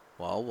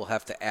 Well, we'll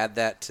have to add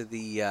that to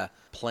the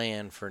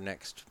plan for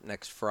next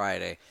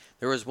Friday.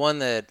 There was one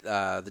that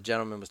the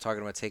gentleman was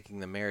talking about taking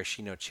the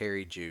maraschino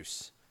cherry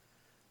juice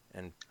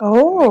and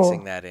Oh,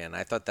 mixing that in.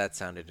 I thought that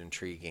sounded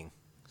intriguing.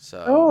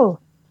 So oh,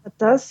 that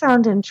does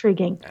sound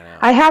intriguing. I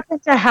know. I happen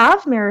to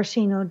have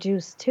maraschino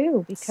juice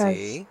too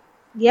because, See,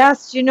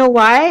 yes, do you know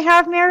why I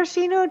have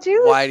maraschino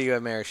why do juice? you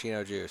have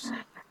maraschino juice?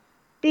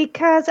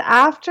 Because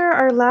after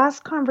our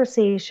last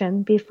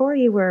conversation, before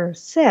you were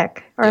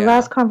sick, our Yeah.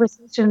 last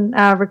conversation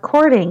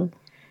recording,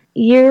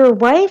 your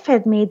wife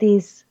had made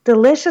these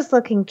delicious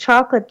looking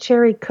chocolate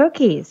cherry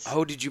cookies.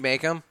 Oh, did you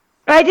make them?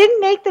 I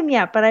didn't make them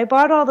yet, but I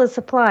bought all the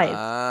supplies.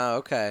 Ah,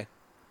 okay.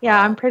 Yeah,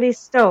 I'm Well, pretty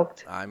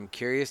stoked. I'm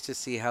curious to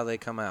see how they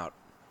come out.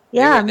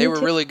 They Yeah, were they me were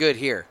too. really good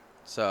here,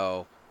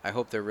 so I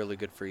hope they're really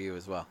good for you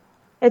as well.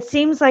 It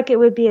seems like it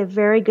would be a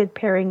very good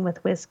pairing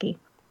with whiskey.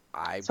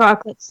 I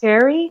Chocolate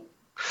cherry,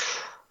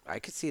 I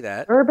could see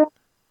that. bourbon.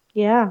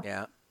 Yeah.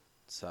 Yeah.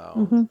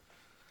 So hmm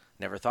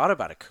never thought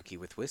about a cookie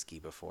with whiskey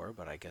before,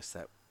 but I guess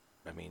that,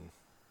 I mean,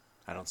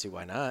 I don't see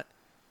why not.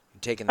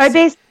 You're I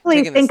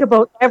basically taking think this,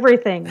 about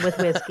everything with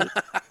whiskey.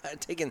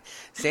 taking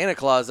Santa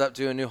Claus up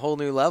to a whole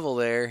new level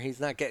there. He's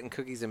not getting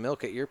cookies and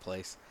milk at your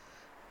place.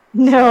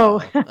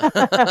 No.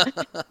 So,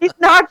 He's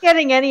not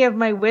getting any of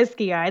my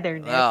whiskey either,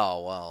 Nick.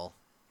 oh well,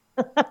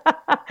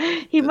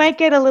 He then might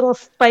get a little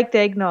spiked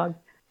eggnog.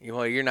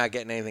 you're not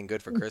getting anything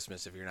good for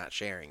Christmas if you're not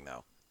sharing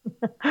though.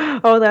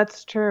 Oh,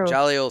 that's true.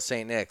 Jolly old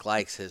Saint Nick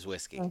likes his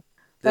whiskey.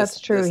 That's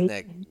true. This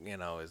Nick,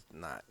 is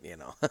not.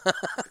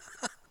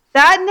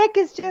 That Nick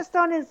is just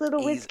on his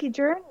little He's whiskey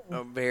journey.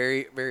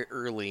 very very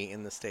early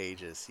in the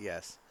stages.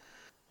 Yes.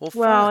 Well,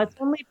 Well, fun. it's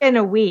only been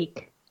a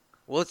week.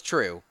 Well, it's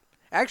true.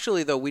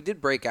 Actually, though, we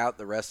did break out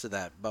the rest of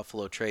that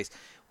Buffalo Trace.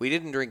 We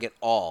didn't drink it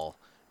all,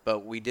 but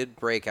we did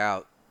break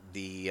out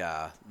the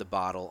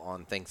bottle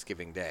on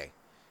Thanksgiving Day,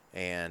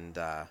 and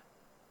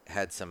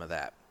had some of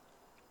that.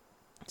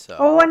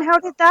 Oh, So and how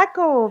did that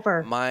go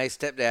over? my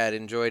stepdad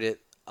enjoyed it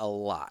a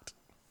lot,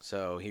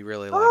 so he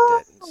really liked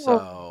it.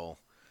 Oh,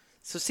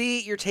 So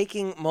see, you're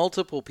taking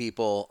multiple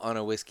people on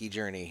a whiskey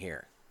journey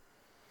here.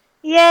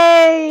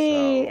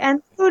 yay! So,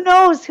 And who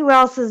knows who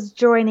else is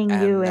joining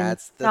you and in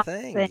that's the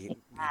thing. something. You,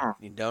 Yeah.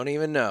 you don't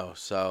even know.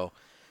 So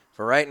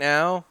for right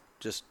now,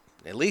 just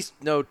at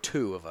least know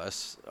two of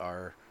us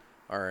are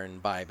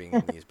imbibing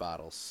in these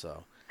bottles.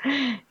 So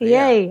but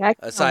yeah. Yay! I can't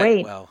Aside,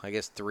 wait. well, I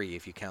guess three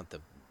if you count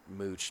the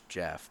mooch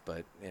Jeff.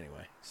 But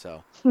anyway,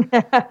 so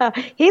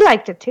He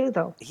liked it too,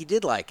 though. he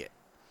did like it.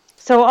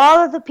 So all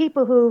of the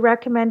people who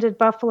recommended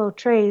Buffalo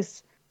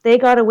Trace, they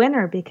got a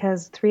winner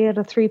because 3 out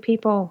of 3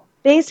 people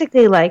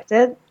basically liked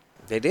it.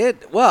 They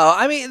did. Well,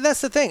 I mean,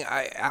 that's the thing.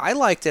 I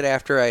liked it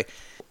after I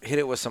hit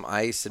it with some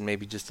ice and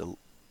maybe just a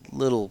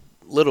little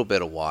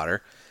bit of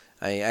water.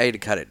 I had to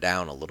cut it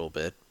down a little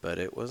bit, but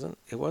it wasn't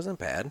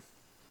bad.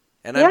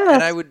 And Yeah,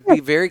 I that's would be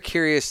good. very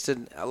curious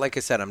to, like I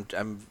said,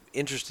 I'm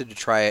interested to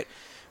try it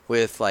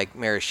with like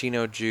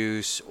maraschino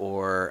juice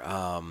or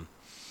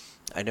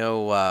I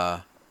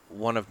know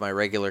one of my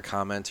regular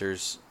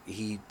commenters,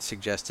 he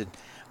suggested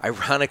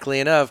ironically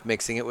enough,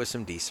 mixing it with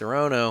some Di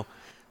Serono.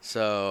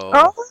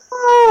 So,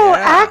 Oh, yeah,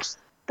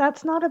 actually,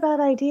 that's not a bad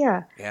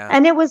idea. yeah,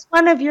 And it was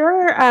one of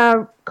your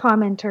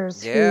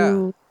commenters yeah.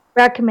 who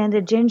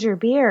recommended ginger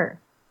beer.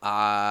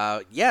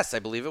 Yes, I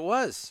believe it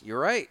was. You're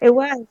right. It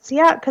was,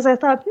 yeah, because I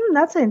thought,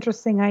 that's an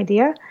interesting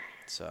idea.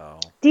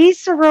 So, Di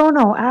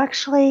Serono,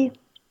 actually,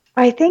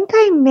 I think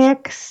I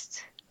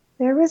mixed.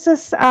 There was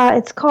this.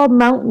 It's called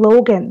Mount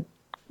Logan,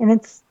 and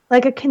it's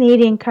like a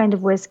Canadian kind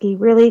of whiskey,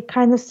 really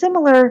kind of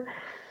similar.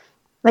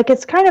 Like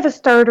it's kind of a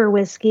starter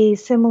whiskey,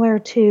 similar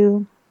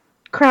to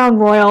Crown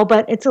Royal,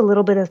 but it's a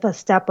little bit of a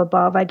step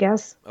above, I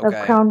guess, of okay,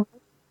 Crown.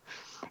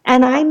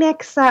 And I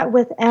mixed that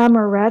with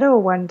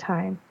amaretto one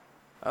time.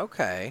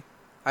 okay.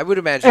 I would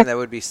imagine And that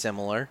would be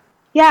similar.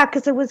 yeah,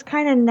 because it was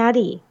kind of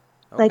nutty.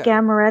 Like Okay,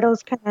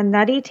 amaretto's kind of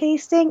nutty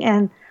tasting,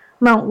 and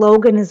Mount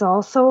Logan is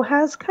also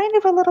has kind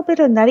of a little bit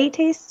of nutty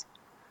taste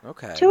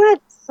to okay.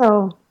 it.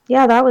 So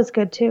yeah, that was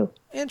good too.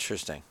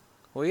 Interesting.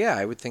 Well, yeah,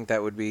 I would think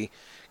that would be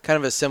kind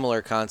of a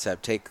similar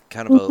concept. Take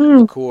kind of a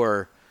Hmm.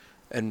 liqueur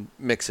and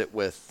mix it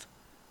with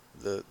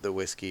the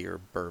whiskey or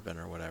bourbon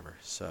or whatever.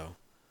 So,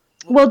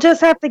 We'll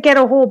just have to get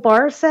a whole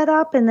bar set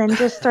up and then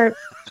just start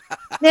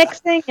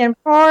mixing and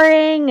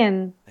pouring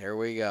and there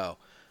we go.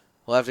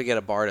 We'll have to get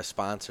a bar to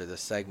sponsor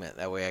this segment.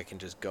 That way I can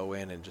just go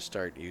in and just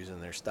start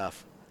using their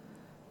stuff.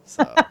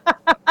 So,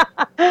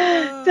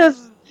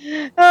 just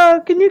uh,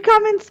 oh, can you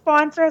come and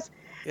sponsor us?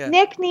 yeah.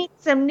 Nick needs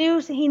some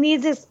news. He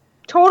needs his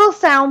total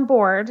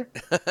soundboard.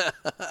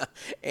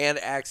 And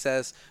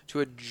access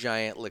to a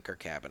giant liquor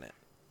cabinet.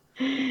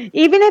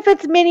 Even if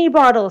it's mini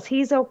bottles,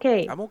 he's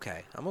okay. I'm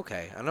okay. I'm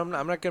okay. I'm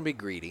not going to be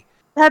greedy.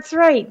 That's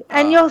right.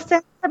 And you'll Um,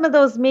 send some of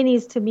those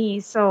minis to me,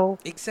 so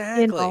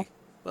you know. exactly.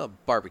 Well,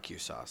 barbecue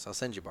sauce. I'll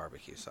send you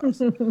barbecue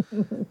sauce.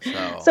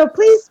 So, So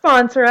please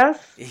sponsor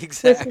us,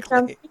 Whiskey exactly.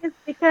 Companies,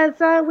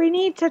 because we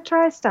need to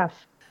try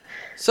stuff.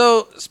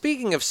 So,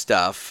 speaking of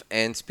stuff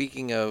and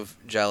speaking of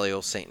jolly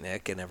old Saint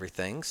Nick and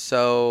everything,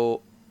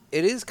 so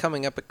it is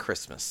coming up at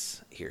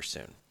Christmas here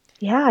soon.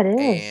 Yeah, it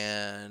is.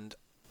 And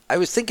I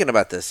was thinking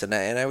about this, and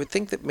I would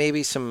think that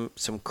maybe some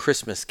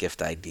Christmas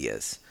gift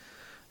ideas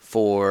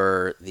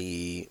for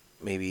the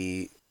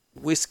maybe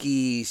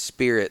whiskey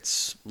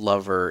spirits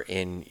lover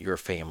in your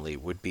family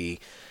would be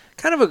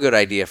kind of a good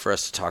idea for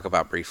us to talk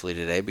about briefly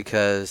today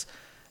because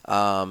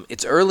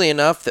it's early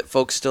enough that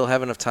folks still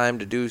have enough time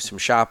to do some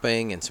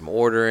shopping and some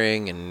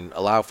ordering and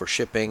allow for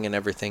shipping and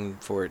everything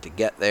for it to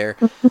get there.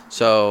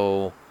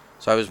 So,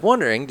 so I was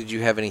wondering, did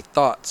you have any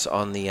thoughts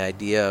on the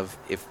idea of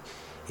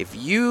if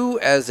you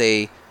as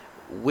a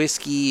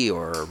whiskey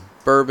or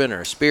bourbon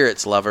or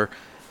spirits lover,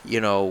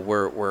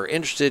 we're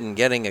interested in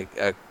getting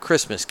a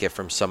Christmas gift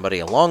from somebody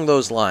along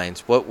those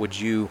lines, what would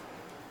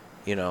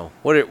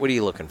what are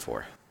you looking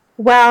for?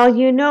 Well,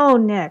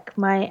 Nick,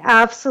 my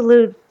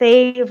absolute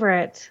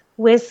favorite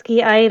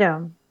whiskey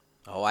item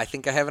Oh, I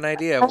think I have an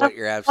idea of of what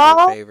your absolute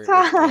all favorite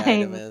whiskey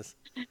item time. is.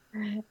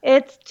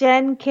 It's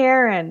Jen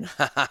Karen.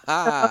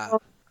 So,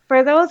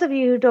 for those of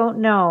you who don't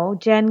know,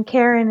 Jen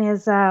Karen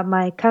is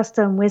my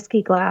custom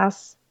whiskey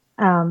glass,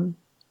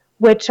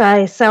 which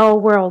I sell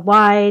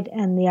worldwide.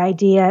 And the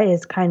idea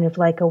is kind of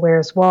like a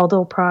Where's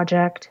Waldo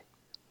project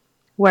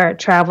where it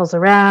travels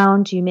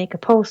around, you make a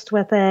post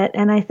with it.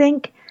 And I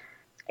think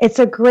it's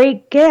a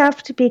great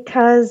gift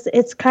because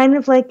it's kind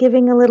of like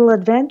giving a little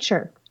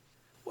adventure.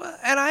 Well,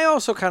 and I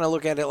also kind of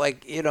look at it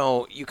like,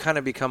 you kind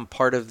of become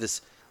part of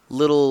this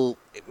little,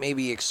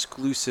 maybe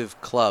exclusive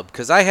club.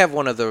 Because I have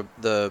one of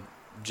the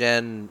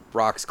Jen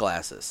Rocks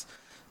glasses.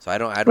 So I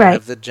don't Right.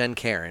 have the Jen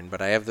Karen,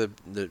 but I have the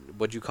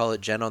what'd you call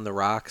it, Jen on the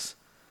Rocks?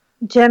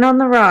 Jen on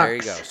the There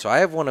you go. rocks. So I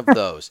have one of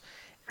those.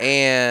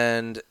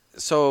 And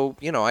so,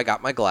 I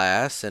got my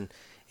glass and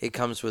it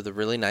comes with a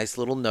really nice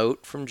little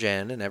note from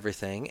Jen and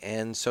everything.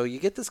 And so you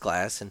get this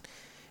glass and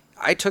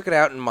I took it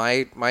out in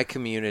my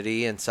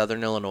community in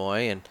Southern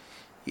Illinois and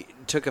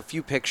took a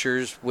few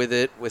pictures with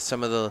it with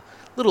some of the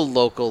little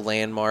local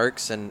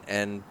landmarks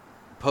and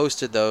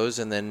posted those.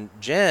 And then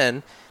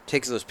Jen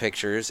takes those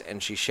pictures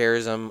and she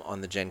shares them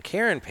on the Jen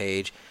Karen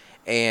page.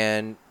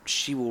 And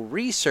she will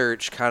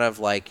research kind of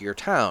like your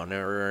town,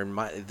 or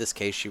in this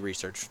case, she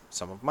researched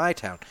some of my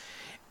town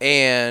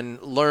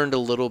and learned a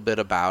little bit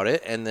about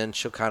it. And then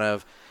she'll kind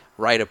of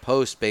write a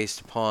post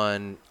based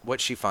upon what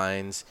she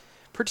finds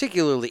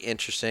particularly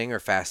interesting or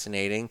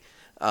fascinating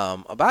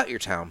about your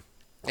town.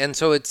 And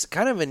so it's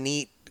kind of a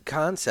neat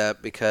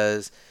concept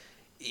because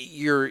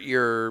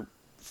you're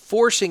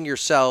forcing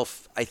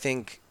yourself, I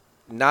think,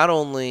 not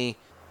only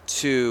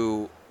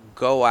to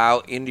go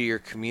out into your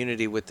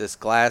community with this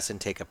glass and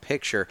take a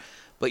picture,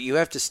 but you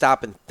have to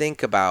stop and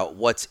think about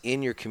what's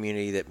in your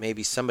community that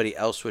maybe somebody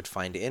else would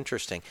find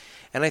interesting.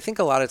 And I think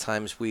a lot of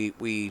times we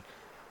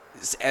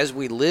as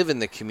we live in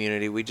the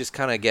community, we just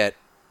kind of get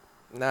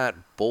not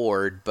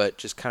bored, but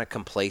just kind of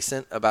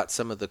complacent about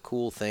some of the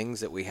cool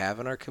things that we have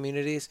in our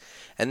communities.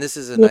 And this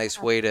is a Yeah.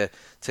 nice way to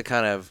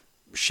kind of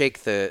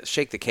shake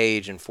the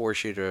cage and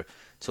force you to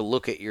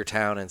look at your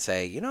town and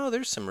say,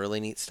 there's some really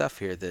neat stuff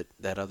here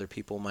that other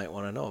people might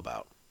want to know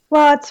about.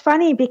 Well, it's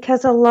funny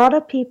because a lot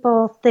of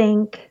people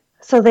think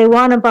so they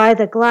want to buy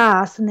the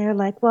glass and they're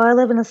like, well, I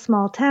live in a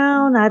small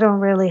town. I don't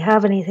really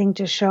have anything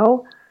to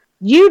show.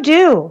 You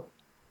do.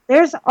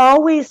 There's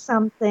always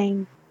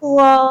something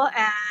cool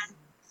and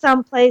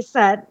someplace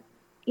that,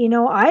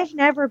 I've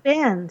never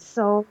been.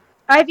 So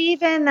I've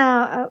even,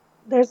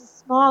 there's a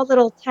small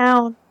little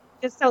town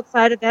just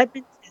outside of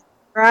Edmonton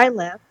where I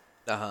live.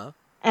 Uh-huh.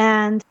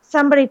 And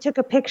somebody took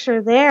a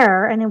picture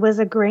there and it was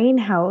a grain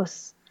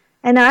house.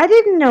 And I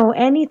didn't know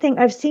anything.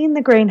 I've seen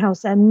the grain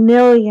house a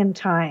million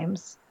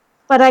times,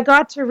 but I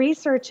got to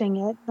researching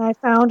it and I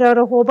found out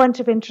a whole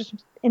bunch of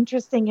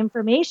interesting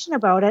information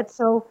about it.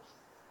 So,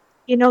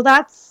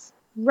 that's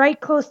right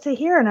close to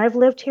here and I've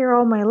lived here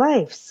all my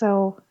life.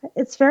 So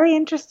it's very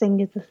interesting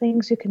the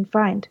things you can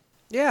find.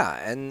 Yeah,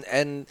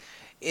 and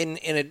in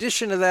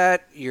addition to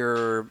that,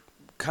 you're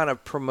kind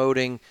of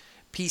promoting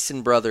peace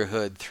and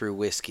brotherhood through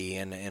whiskey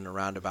in a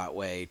roundabout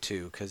way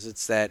too, because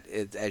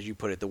as you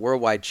put it, the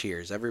worldwide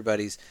cheers.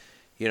 Everybody's,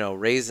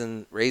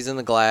 raising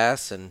the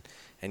glass and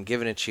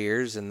giving a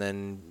cheers, and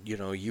then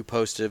you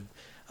post a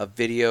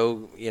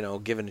video,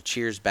 giving a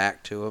cheers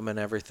back to them and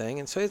everything,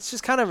 and so it's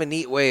just kind of a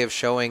neat way of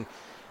showing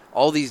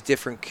all these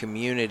different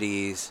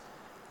communities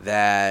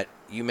that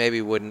you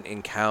maybe wouldn't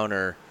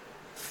encounter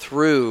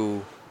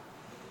through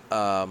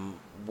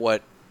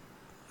what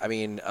I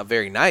mean, a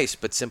very nice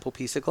but simple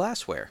piece of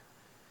glassware,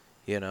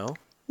 you know?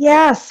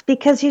 Yes,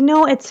 because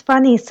it's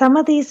funny. Some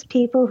of these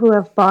people who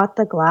have bought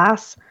the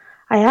glass,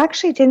 I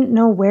actually didn't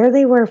know where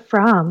they were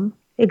from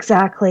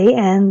exactly.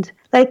 And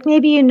like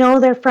maybe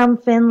they're from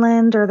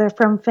Finland or they're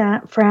from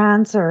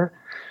France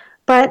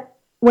but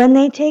when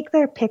they take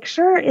their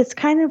picture, it's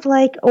kind of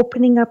like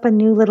opening up a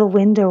new little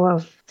window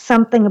of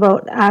something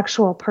about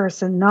actual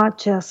person, not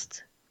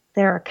just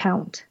their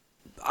account.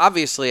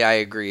 Obviously, I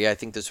agree. I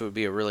think this would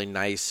be a really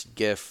nice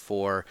gift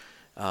for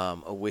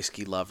a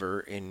whiskey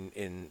lover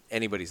in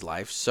anybody's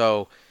life.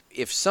 So,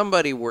 if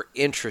somebody were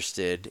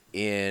interested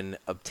in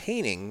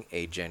obtaining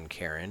a Jen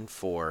Karen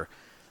for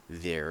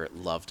their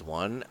loved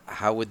one,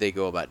 how would they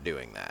go about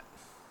doing that?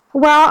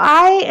 Well,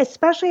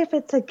 especially if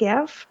it's a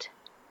gift,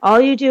 all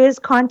you do is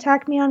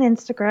contact me on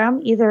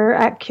Instagram, either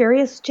at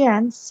Curious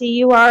Jen,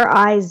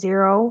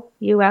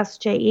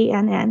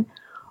 CURI0USJENN,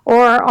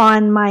 or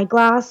on my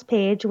glass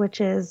page, which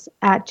is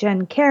at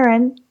Jen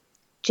Karen,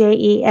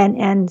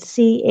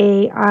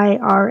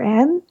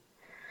 JENNCAIRN.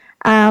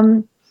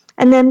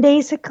 And then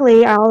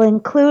basically, I'll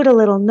include a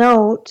little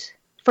note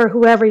for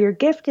whoever you're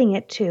gifting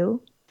it to,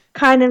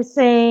 kind of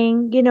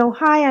saying,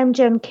 hi, I'm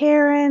Jen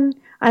Karen.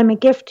 I'm a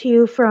gift to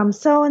you from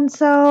so and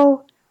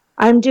so.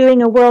 I'm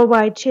doing a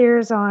worldwide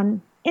cheers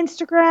on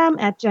Instagram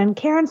at Jen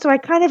Karen. So I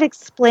kind of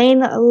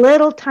explain a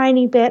little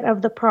tiny bit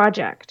of the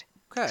project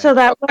Okay. so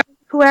that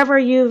whoever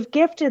you've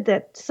gifted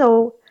it.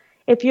 So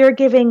if you're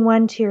giving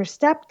one to your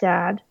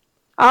stepdad,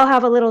 I'll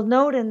have a little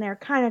note in there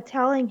kind of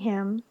telling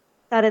him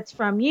that it's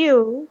from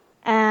you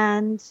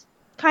and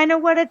kind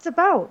of what it's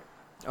about.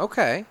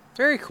 Okay.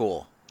 Very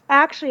cool.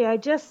 Actually, I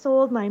just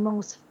sold my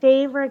most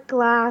favorite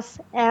glass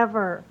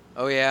ever.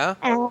 Oh yeah.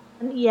 And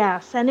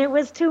yes, and it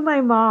was to my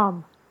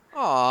mom.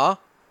 Aw.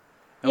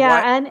 And why?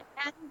 Yeah, and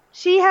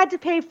she had to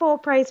pay full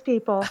price,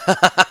 people.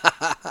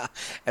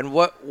 And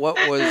what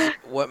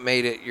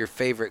made it your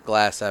favorite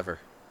glass ever?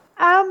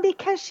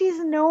 Because she's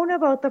known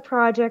about the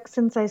project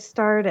since I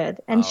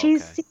started, and Oh,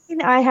 she's okay.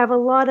 seen I have a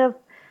lot of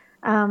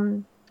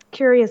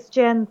Curious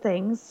Gen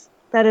things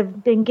that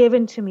have been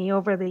given to me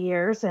over the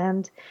years,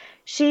 and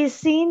she's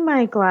seen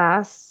my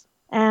glass,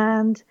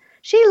 and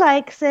she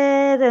likes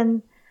it.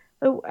 And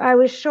I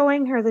was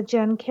showing her the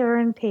Jen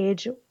Karen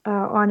page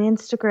on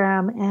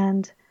Instagram,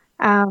 and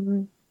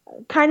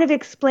kind of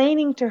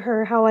explaining to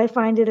her how I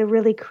find it a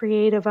really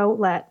creative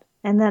outlet,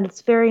 and that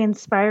it's very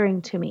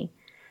inspiring to me.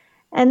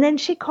 And then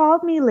she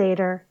called me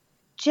later.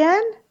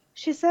 Jen,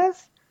 she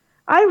says,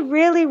 I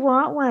really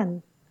want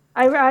one.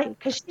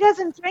 Because she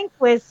doesn't drink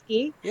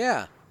whiskey.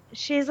 Yeah.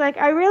 She's like,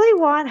 I really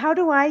want, how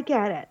do I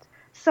get it?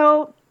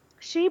 So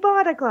she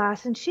bought a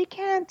glass and she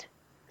can't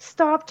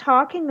stop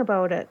talking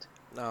about it.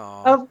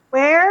 Oh. Of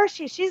where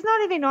she's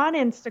not even on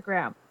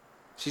Instagram.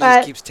 She just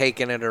But keeps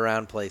taking it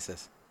around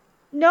places.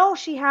 no,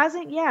 she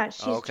hasn't yet. Oh,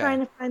 She's okay. trying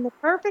to find the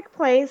perfect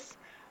place,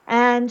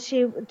 and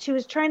she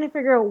was trying to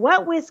figure out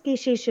what whiskey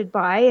she should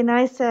buy. And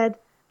I said,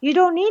 "You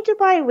don't need to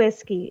buy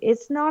whiskey.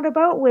 It's not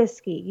about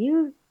whiskey.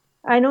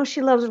 I know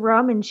she loves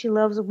rum and she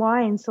loves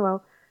wine,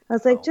 so I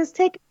was like, Oh. just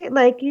take it,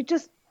 like you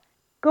just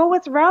go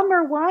with rum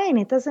or wine.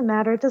 It doesn't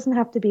matter. It doesn't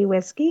have to be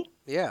whiskey."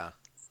 Yeah.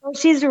 So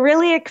she's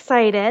really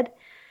excited.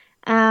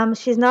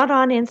 She's not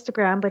on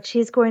Instagram, but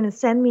she's going to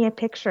send me a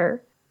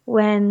picture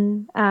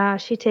when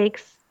she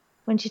takes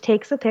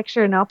a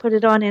picture, and I'll put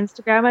it on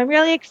Instagram. I'm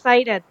really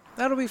excited.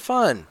 That'll be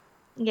fun.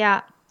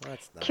 Yeah.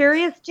 That's nice.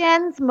 Curious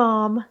Jen's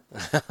mom.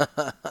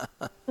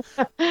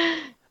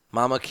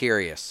 Mama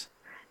Curious.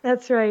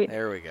 That's right.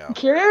 There we go.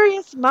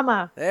 Curious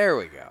mama. There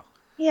we go.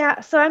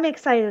 Yeah, so I'm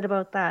excited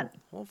about that.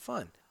 Well,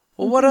 fun.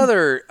 Well, what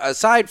other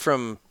aside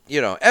from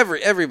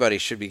everybody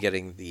should be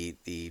getting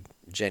the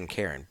Jen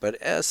Karen,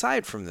 but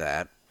aside from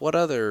that, what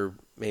other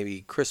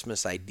maybe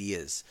Christmas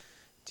ideas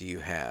do you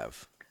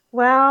have?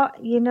 Well,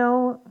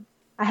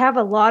 I have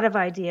a lot of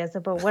ideas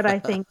about what I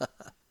think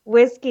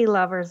whiskey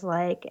lovers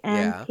like,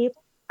 and Yeah.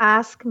 people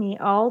ask me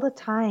all the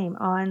time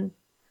on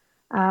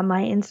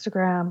my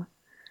Instagram,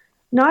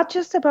 not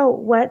just about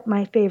what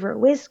my favorite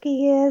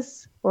whiskey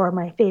is, or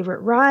my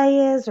favorite rye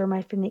is, or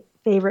my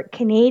favorite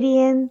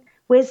Canadian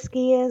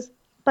whiskey is,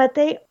 but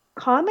they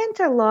comment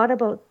a lot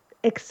about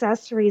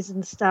accessories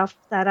and stuff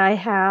that I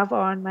have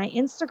on my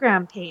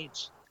Instagram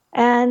page.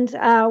 And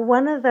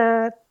one of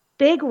the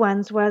big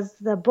ones was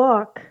the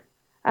book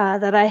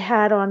that I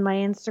had on my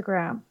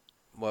Instagram.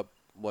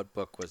 What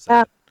book was Uh,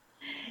 that?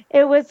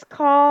 it was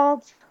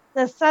called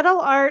The Subtle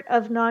Art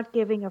of Not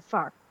Giving a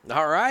Fuck.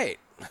 All right.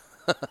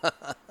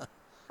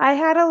 I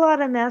had a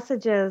lot of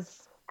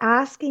messages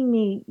asking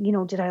me,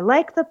 did I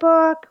like the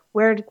book?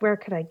 Where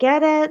could I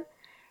get it?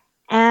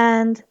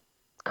 And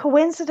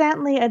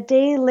coincidentally, a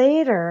day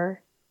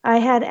later, I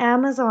had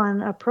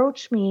Amazon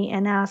approach me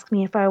and ask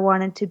me if I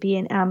wanted to be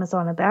an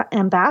Amazon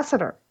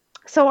ambassador.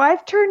 So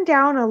I've turned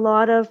down a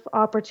lot of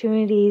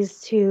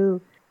opportunities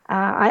to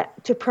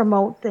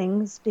promote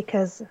things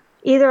because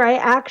either I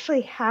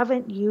actually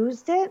haven't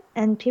used it,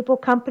 and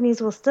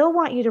companies will still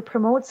want you to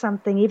promote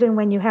something even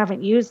when you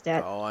haven't used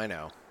it. Oh, I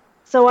know.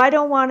 So I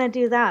don't want to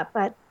do that.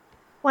 But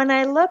when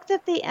I looked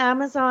at the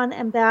Amazon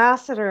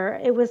ambassador,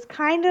 it was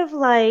kind of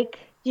like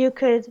you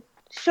could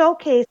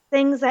showcase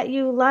things that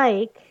you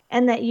like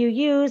and that you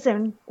use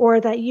and or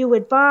that you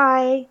would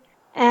buy,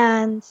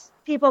 and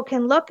people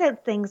can look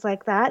at things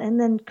like that and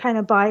then kind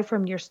of buy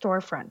from your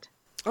storefront.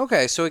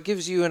 Okay, so it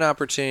gives you an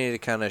opportunity to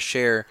kind of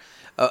share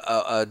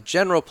a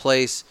general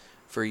place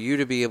for you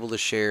to be able to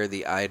share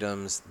the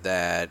items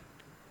that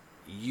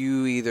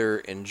you either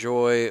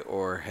enjoy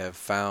or have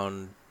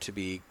found to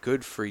be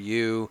good for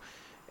you,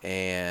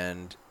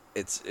 and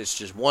it's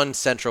just one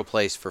central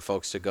place for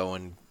folks to go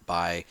and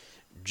buy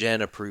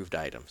Jen approved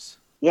items.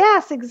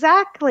 Yes,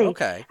 exactly.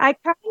 Okay. I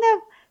kind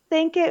of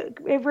think it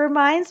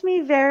reminds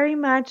me very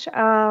much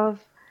of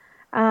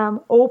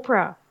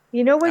Oprah.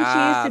 You know when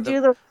she used Ah, to the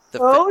do the the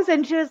fi- shows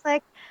and she was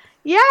like,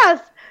 yes,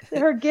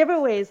 her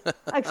giveaways.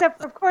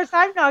 Except, of course,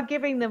 I'm not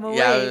giving them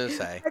yeah, I was away. gonna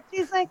say. But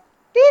she's like,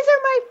 these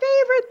are my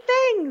favorite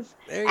things.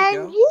 There you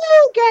And go.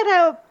 you get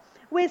a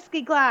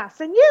whiskey glass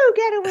and you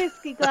get a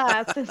whiskey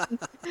glass.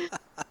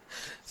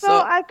 So So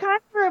it kind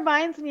of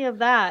reminds me of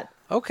that.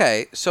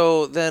 okay,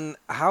 so then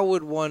how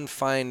would one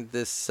find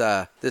this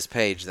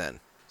page then,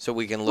 so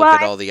we can look Well,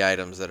 at all the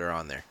items that are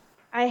on there?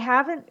 I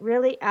haven't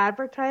really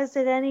advertised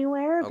it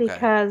anywhere Okay.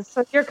 because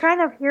so you're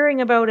kind of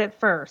hearing about it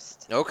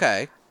first.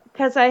 Okay.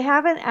 Because I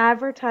haven't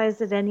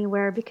advertised it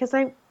anywhere because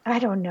I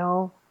don't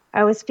know.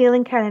 I was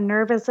feeling kind of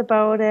nervous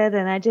about it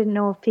and I didn't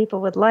know if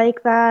people would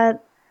like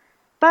that.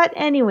 But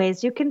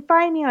anyways, you can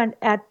find me on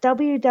at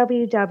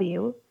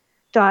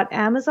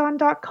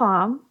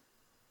www.amazon.com,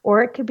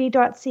 or it could be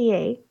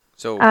 .ca.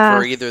 So Uh,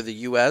 for either the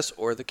U.S.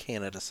 or the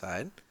Canada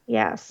side.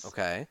 yes.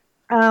 Okay.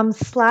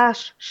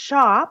 Slash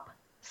shop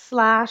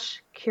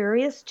slash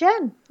Curious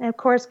Gen. And of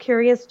course,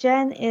 Curious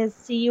Gen is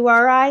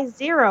CURI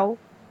 0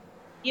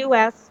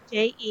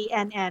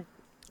 USJENN.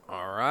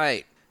 All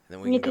right. And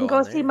then we You can can go go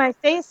on see there. my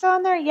face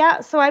on there.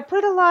 Yeah, so I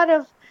put a lot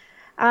of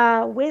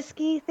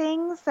whiskey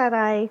things that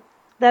I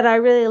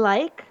really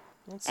like,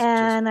 Let's just.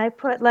 and I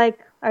put like,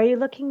 are you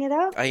looking it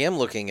up? I am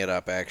looking it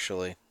up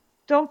actually.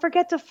 Don't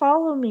forget to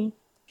follow me.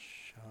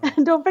 Shop.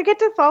 Don't forget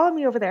to follow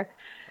me over there.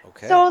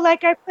 So Okay.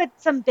 like I put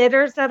some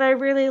bitters that I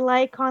really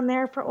like on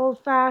there for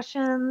old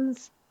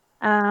fashions.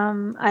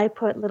 I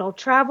put little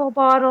travel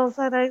bottles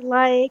that I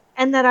like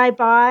and that I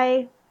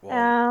buy.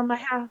 Well, I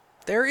have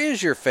there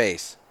is your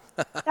face.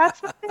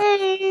 that's my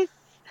face.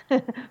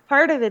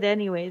 Part of it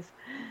anyways.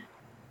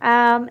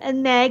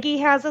 And Maggie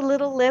has a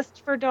little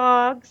list for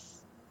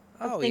dogs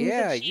of Oh things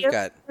that yeah, she you've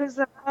got approves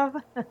of.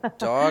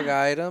 dog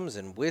items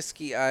and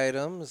whiskey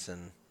items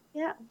and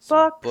Yeah, some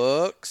books.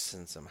 books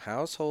and some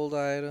household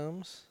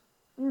items.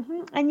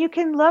 And you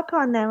can look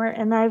on them,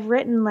 and I've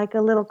written like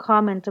a little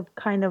comment of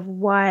kind of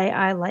why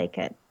I like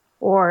it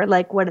or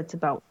like what it's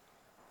about.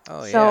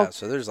 Oh yeah, So,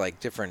 so there's like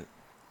different,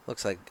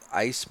 looks like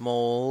ice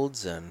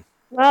molds and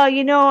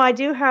well, I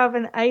do have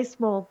an ice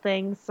mold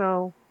thing,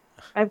 so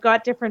I've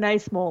got different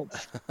ice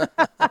molds.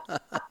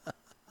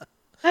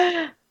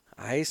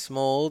 ice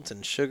molds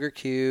and sugar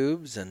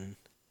cubes and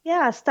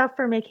Yeah, stuff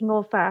for making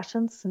old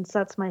fashions since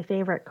that's my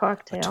favorite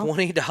a cocktail.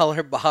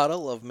 $20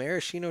 bottle of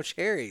maraschino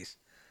cherries.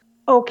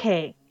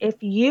 Okay, if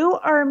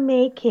you're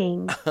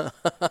making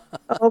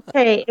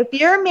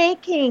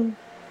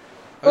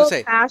I would old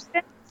say,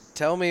 fashioned,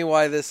 tell me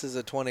why this is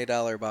a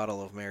 $20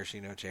 bottle of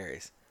maraschino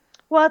cherries.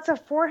 well, it's a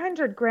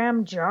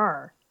 400-gram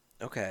jar.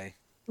 Okay,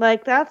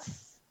 Like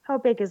that's how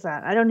big is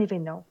that? I don't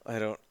even know. I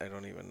don't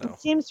even It know.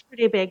 seems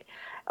pretty big.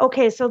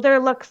 Okay, so they're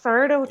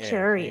Luxardo Yeah,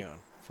 hang cherry. on.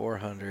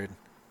 400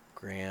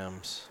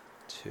 grams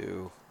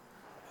to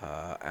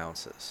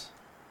ounces.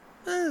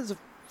 It's a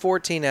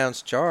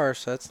 14-ounce jar,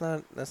 so that's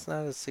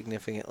not a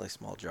significantly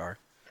small jar.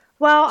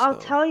 Well, I'll So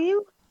tell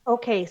you.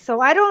 Okay,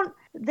 so I don't.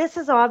 This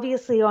is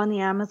obviously on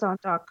the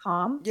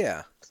Amazon.com,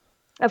 yeah,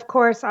 Of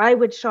course, I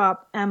would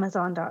shop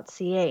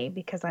Amazon.ca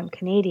because I'm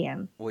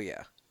Canadian. Well,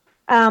 yeah.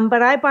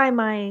 But I buy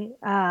my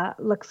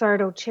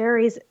Luxardo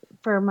cherries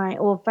for my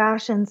old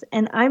fashions,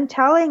 and I'm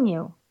telling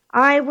you,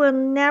 I will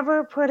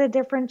never put a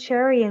different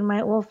cherry in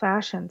my old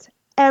fashions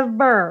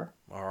ever.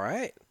 All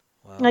right.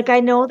 Like Well, I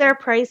know they're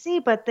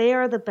pricey, but they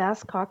are the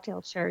best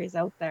cocktail cherries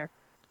out there.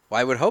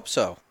 I would hope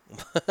so.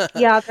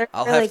 Yeah, they're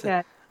I'll really have to.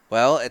 good.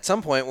 Well, at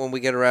some point when we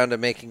get around to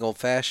making old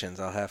fashions,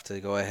 I'll have to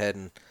go ahead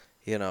and,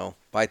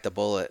 bite the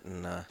bullet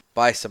and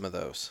buy some of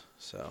those.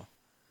 So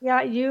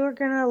Yeah, you're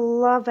gonna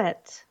love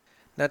it.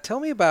 now tell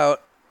me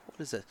about what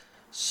is it?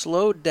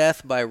 Slow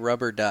Death by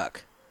Rubber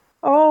Duck.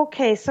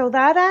 Okay, so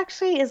that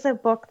actually is a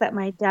book that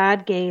my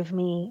dad gave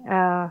me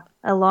a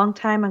long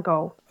time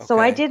ago. So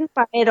I Okay. didn't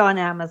buy it on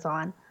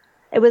Amazon.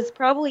 It was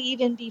probably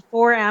even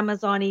before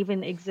Amazon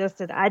even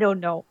existed. I don't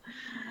know.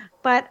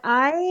 But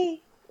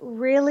I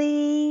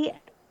really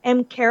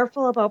am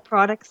careful about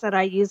products that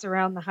I use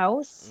around the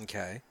house.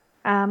 Okay.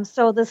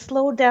 So the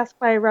Slow Death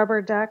by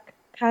Rubber Duck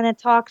kind of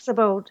talks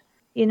about,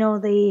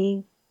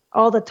 the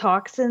all the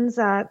toxins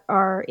that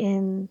are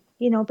in,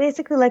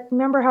 basically like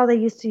remember how they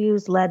used to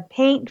use lead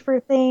paint for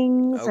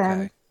things,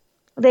 and Okay.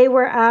 they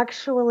were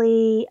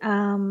actually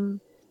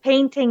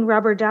painting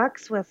rubber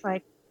ducks with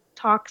like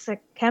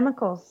toxic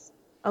chemicals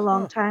a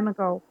long Huh. time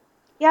ago.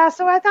 Yeah,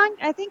 so I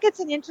think it's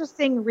an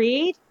interesting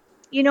read.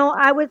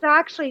 I was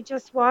actually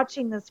just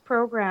watching this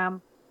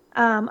program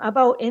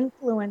about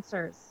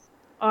influencers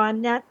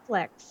on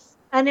Netflix,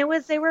 and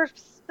they were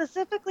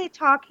specifically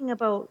talking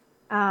about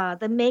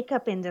the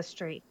makeup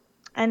industry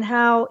and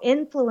how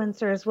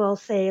influencers will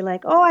say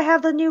like, "Oh, I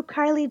have the new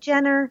Kylie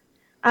Jenner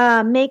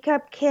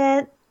makeup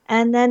kit,"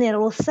 and then it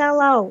will sell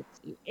out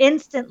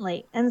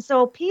instantly. And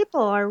so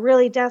people are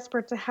really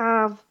desperate to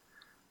have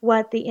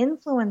what the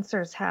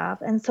influencers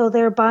have, and so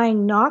they're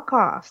buying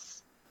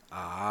knockoffs.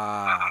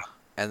 Ah.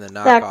 And the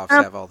That knockoffs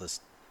have all this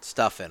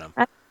stuff in them.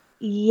 uh,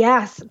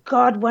 yes,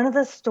 God, one of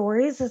the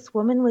stories, this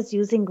woman was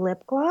using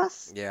lip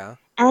gloss Yeah.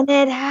 and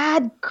it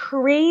had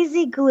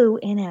crazy glue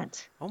in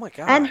it, Oh my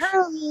and gosh.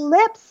 her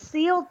lips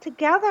sealed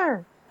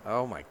together.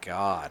 Oh my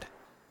God.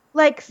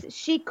 Like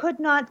she could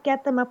not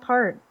get them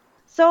apart.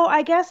 So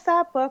I guess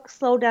that book,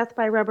 Slow Death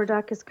by Rubber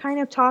Duck, is kind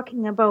of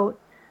talking about,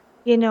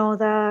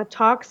 the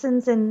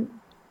toxins and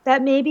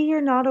that maybe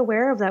you're not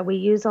aware of that we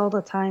use all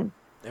the time.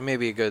 It may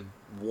be a good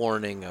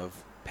warning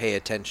of pay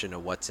attention to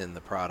what's in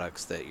the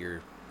products that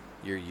you're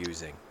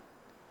using.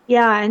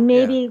 Yeah, and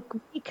Yeah. maybe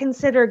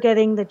consider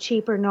getting the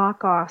cheaper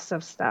knockoffs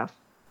of stuff.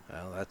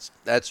 Well,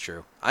 that's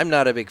true. I'm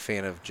not a big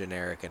fan of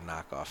generic and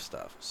knockoff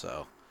stuff,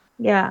 so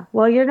Yeah.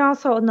 Well, you're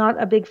also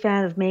not a big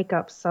fan of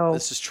makeup, so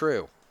this is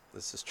true.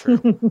 This is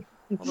true.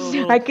 Although a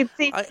little, I could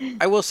see.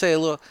 I will say a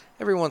little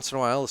every once in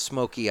a while, a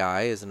smoky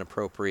eye is an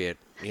appropriate,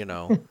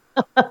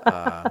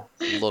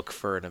 look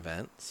for an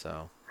event.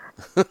 So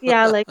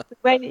Yeah, like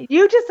when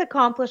you just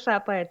accomplished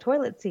that by a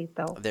toilet seat,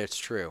 though. that's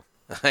true.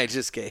 I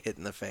just get hit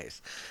in the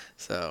face.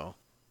 So,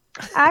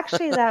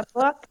 Actually, that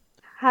book,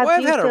 boy, have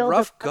I've you had a filled a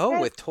rough go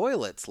bucket? with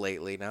toilets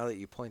lately. Now that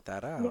you point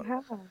that You out,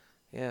 have.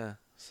 yeah.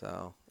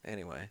 So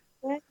anyway,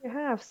 Yeah, you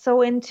have.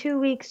 So in 2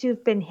 weeks,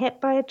 you've been hit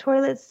by a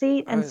toilet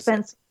seat I and was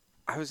spent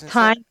I was gonna say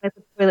time with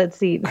a toilet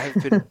seat.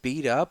 I've been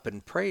beat up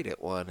and prayed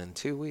at one in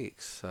 2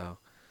 weeks. So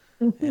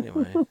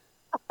anyway,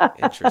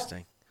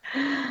 interesting.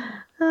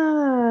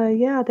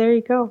 Yeah, there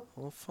you go.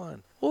 Well,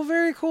 fun. Well,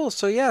 very cool.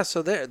 So yeah,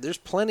 so there's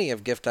plenty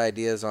of gift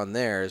ideas on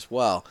there as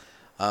well.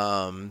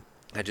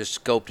 I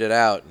just scoped it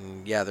out,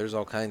 and yeah, there's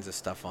all kinds of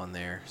stuff on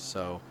there.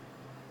 So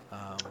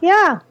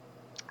Yeah,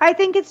 I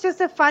think it's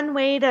just a fun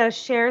way to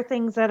share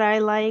things that I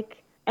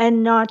like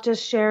and not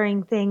just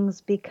sharing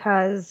things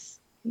because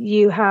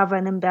you have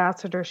an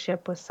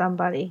ambassadorship with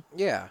somebody.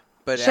 yeah,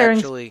 but Sharing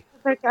actually,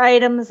 specific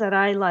items that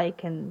I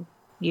like and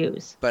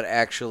use.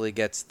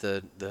 gets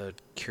the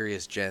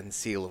Curious Gen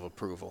seal of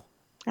approval.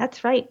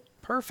 That's right.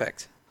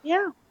 Perfect.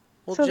 Yeah.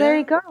 Well, So there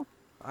you Jen, go.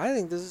 I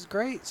think this is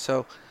great.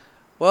 So,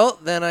 well,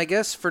 then I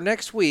guess for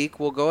next week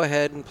we'll go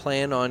ahead and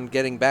plan on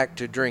getting back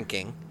to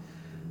drinking.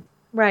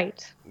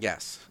 Right.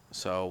 Yes.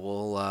 So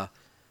we'll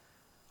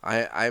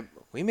I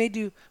we may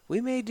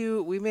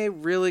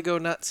really go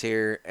nuts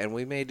here, and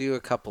we may do a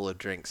couple of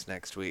drinks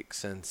next week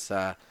since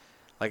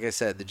like I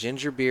said, the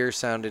ginger beer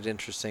sounded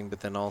interesting,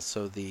 but then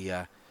also the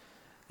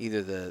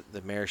either the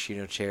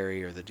maraschino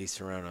cherry or the Di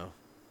Serono,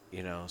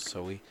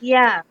 so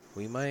Yeah.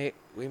 we might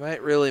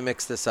really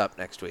mix this up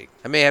next week.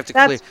 I may have to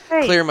That's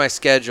right. clear my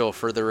schedule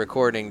for the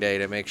recording day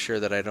to make sure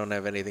that I don't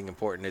have anything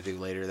important to do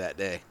later that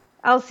day.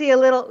 I'll see a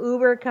little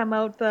Uber come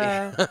out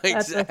Yeah, the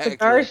at the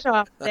cigar exactly.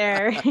 shop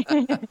there.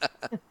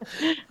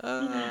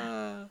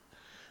 Uh,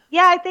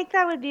 Yeah, I think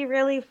that would be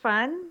really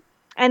fun.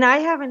 And I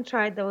haven't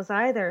tried those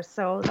either,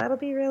 so that'll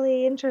be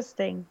really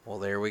interesting. well,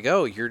 there we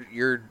go. You're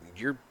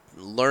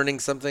learning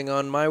something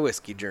on my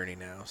whiskey journey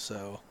now.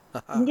 So,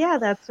 Yeah,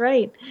 that's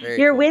right. very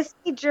Your cool.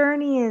 whiskey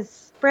journey is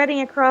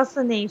spreading across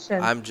the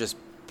nation. I'm just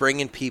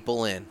bringing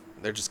people in.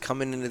 They're just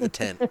coming into the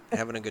tent,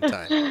 having a good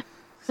time.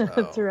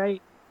 That's So,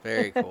 right.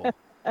 very cool.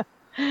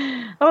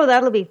 Oh,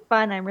 that'll be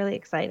fun. I'm really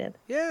excited.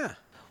 Yeah.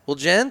 Well,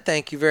 Jen,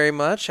 thank you very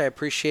much. I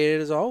appreciate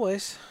it as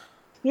always.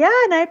 Yeah,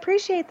 and I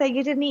appreciate that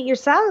you didn't eat your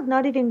salad,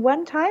 not even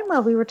one time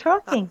while we were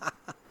talking.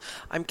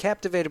 I'm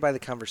captivated by the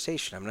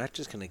conversation. I'm not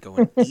just going to go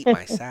and eat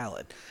my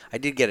salad. I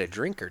did get a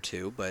drink or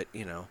two, but,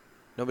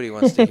 nobody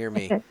wants to hear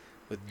me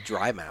with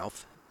dry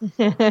mouth.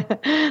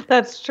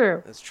 That's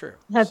true. That's true.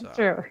 That's So,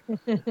 true.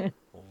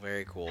 well,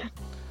 very cool.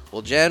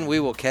 Well, Jen, we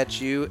will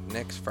catch you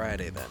next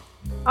Friday then.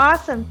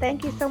 Awesome.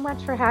 Thank you so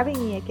much for having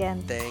me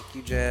again. Thank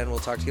you, Jen. We'll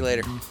talk to you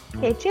later.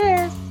 Okay,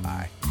 cheers.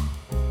 Bye.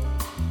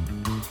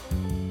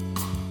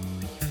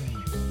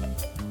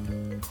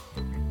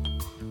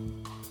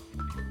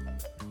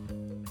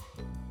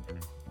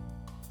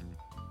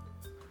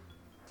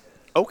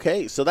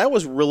 Okay, so that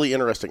was really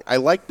interesting. I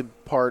like the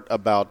part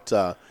about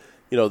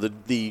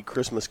the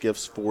Christmas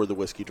gifts for the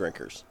whiskey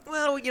drinkers.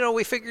 Well,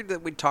 we figured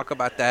that we'd talk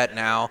about that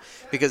now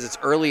because it's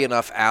early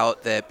enough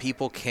out that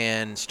people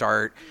can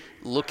start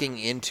looking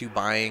into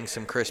buying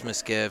some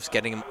Christmas gifts,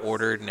 getting them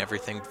ordered and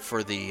everything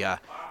for the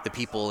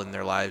people in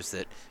their lives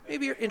that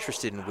maybe are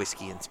interested in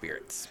whiskey and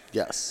spirits.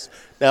 Yes.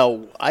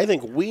 Now, I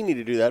think we need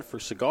to do that for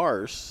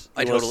cigars.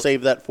 I Want to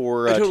save that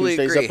for I totally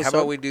Tuesday's agree. episode? How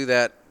about we do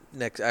that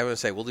next? I would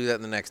say we'll do that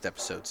in the next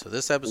episode. So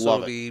this episode Love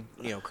will be,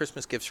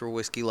 Christmas gifts for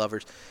whiskey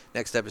lovers.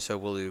 Next episode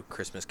we'll do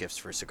Christmas gifts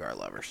for cigar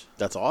lovers.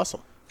 That's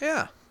awesome.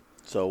 Yeah.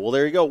 So, well,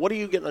 there you go. What are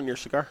you getting on your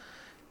cigar?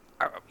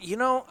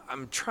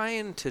 I'm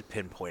trying to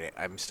pinpoint it.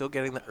 I'm still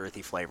getting the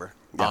earthy flavor.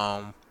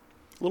 Yeah. A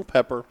little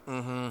pepper.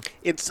 Mm-hmm.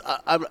 It's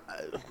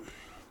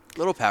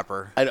Little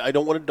pepper. I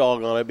don't want to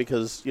dog on it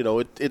because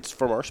it's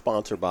from our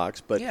sponsor box,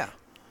 but Yeah.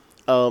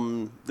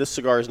 This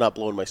cigar is not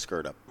blowing my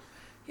skirt up.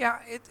 Yeah.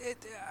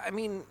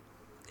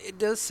 It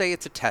does say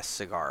it's a test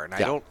cigar, and I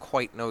don't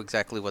quite know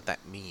exactly what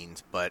that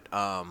means, but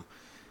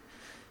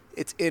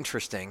it's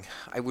interesting.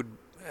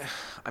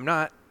 I'm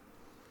not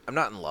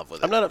in love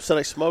with it. I'm not upset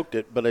I smoked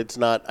it, but it's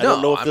not. I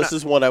don't know if this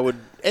is one I would.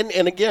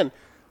 And again,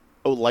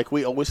 like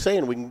we always say,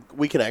 and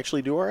we can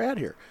actually do our ad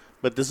here,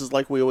 but this is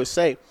like we always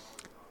say.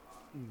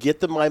 Get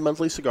the My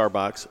Monthly Cigar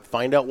Box,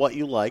 find out what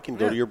you like, and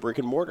go to your brick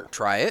and mortar.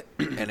 Try it,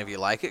 and if you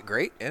like it,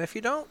 great. And if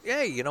you don't,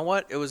 hey, you know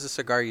what? It was a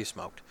cigar you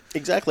smoked.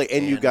 Exactly,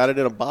 and you got it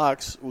in a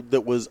box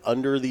that was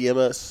under the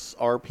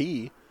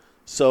MSRP.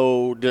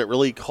 So did it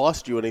really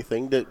cost you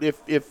anything? That if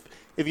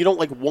you don't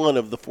like one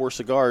of the 4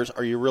 cigars,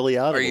 are you really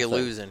out? Are you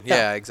losing?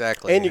 Yeah,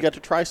 exactly. And you got to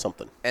try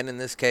something. And in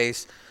this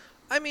case,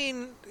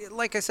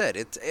 like I said,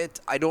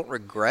 it's I don't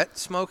regret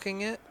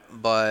smoking it,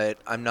 but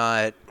I'm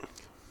not.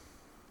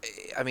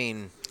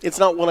 It's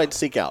not one I'd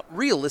seek out.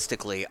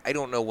 Realistically, I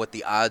don't know what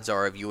the odds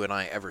are of you and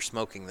I ever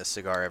smoking this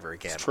cigar ever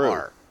again. It's true.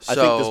 Are. I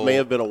think this may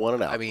have been a one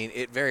and out.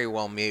 It very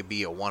well may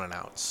be a one and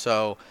out.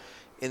 So,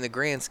 in the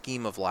grand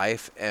scheme of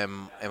life,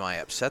 am I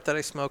upset that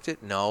I smoked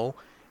it? No.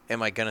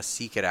 Am I going to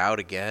seek it out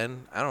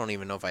again? I don't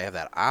even know if I have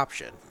that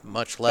option,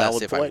 much less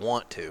Valid if point. I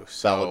want to.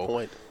 Valid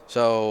point.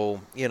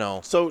 So,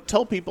 So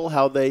tell people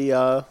how they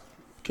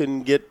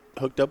can get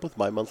hooked up with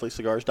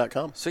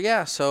mymonthlycigars.com.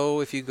 So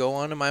if you go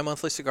on to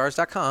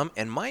mymonthlycigars.com,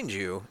 and mind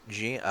you,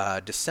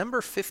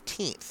 December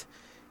 15th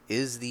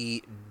is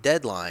the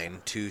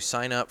deadline to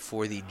sign up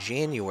for the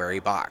January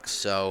box.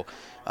 So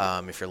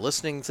if you're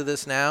listening to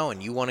this now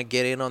and you want to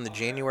get in on the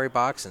January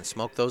box and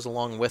smoke those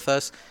along with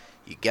us,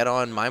 you get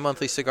on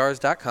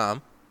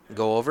mymonthlycigars.com,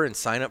 go over and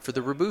sign up for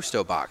the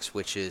Robusto box,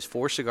 which is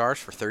 4 cigars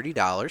for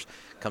 $30,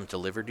 comes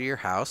delivered to your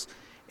house.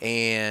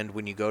 And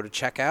when you go to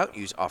checkout,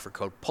 use offer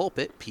code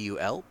PULPIT,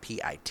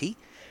 PULPIT,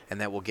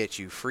 and that will get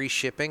you free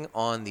shipping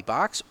on the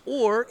box.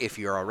 Or if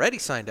you're already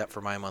signed up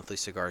for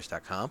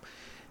mymonthlycigars.com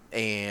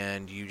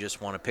and you just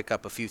want to pick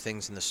up a few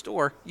things in the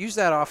store, use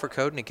that offer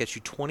code and it gets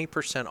you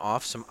 20%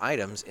 off some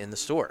items in the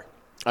store.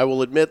 I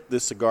will admit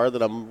this cigar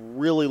that I'm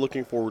really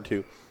looking forward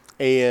to,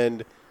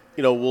 and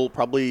we'll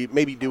probably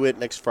maybe do it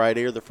next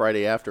Friday or the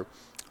Friday after,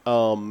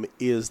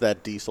 is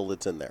that diesel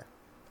that's in there.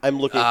 I'm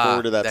looking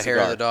forward to that the cigar.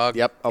 hair of the dog?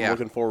 Yep, I'm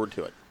looking forward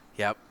to it.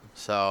 Yep.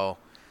 So,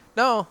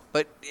 no,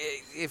 but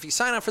if you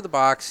sign up for the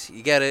box,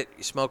 you get it,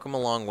 you smoke them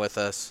along with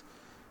us.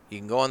 You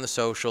can go on the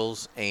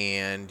socials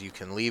and you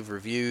can leave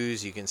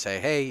reviews. You can say,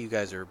 hey, you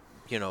guys are,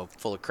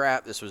 full of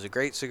crap. This was a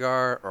great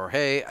cigar. Or,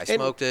 hey, I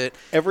smoked it.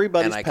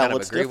 Everybody's and I kind of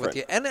palate's agree different. with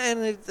you.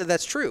 And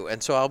that's true.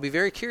 And so I'll be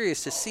very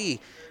curious to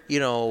see,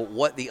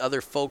 what the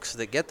other folks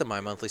that get the My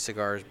Monthly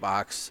Cigars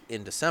box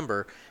in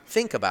December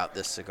think about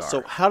this cigar.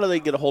 So how do they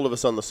get a hold of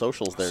us on the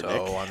socials there, Nick?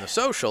 So on the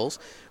socials,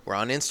 we're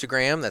on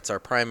Instagram. That's our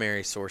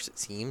primary source, it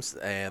seems.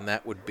 And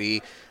that would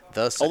be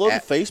Although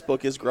the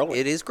Facebook is growing.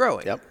 It is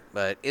growing. Yep.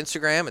 But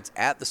Instagram, it's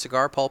at the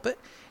Cigar Pulpit,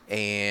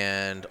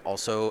 and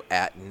also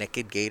at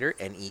Naked Gator,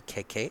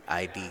 NEKKID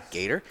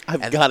Gator.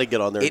 I've got to get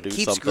on there and do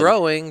something. It keeps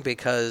growing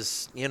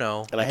because, and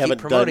I haven't keep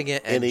promoting done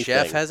it, and anything.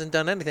 Jeff hasn't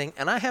done anything,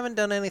 and I haven't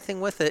done anything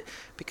with it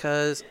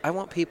because I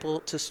want people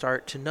to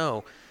start to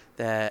know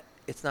that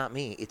it's not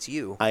me, it's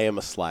you. I am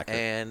a slacker.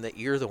 And that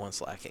you're the one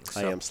slacking.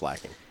 So. I am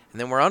slacking. And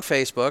then we're on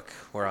Facebook,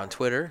 we're on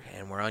Twitter,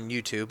 and we're on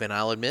YouTube. And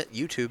I'll admit,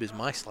 YouTube is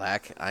my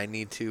slack. I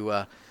need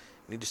to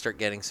start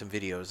getting some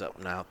videos up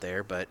and out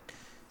there. But,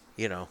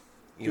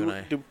 You and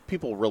I. Do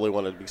people really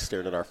want to be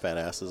staring at our fat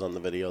asses on the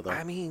video, though?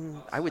 I mean,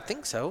 I would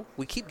think so.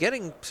 We keep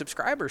getting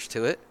subscribers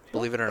to it,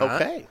 believe it or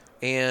not. Okay.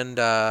 And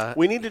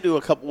we need to do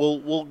a couple.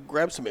 We'll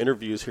grab some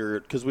interviews here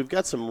because we've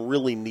got some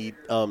really neat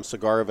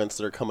cigar events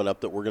that are coming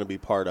up that we're going to be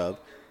part of.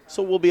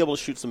 So we'll be able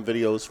to shoot some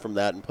videos from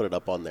that and put it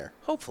up on there.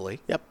 hopefully.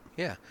 Yep.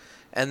 Yeah.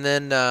 And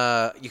then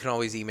you can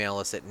always email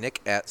us at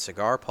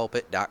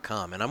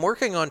nick@cigarpulpit.com. And I'm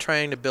working on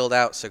trying to build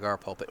out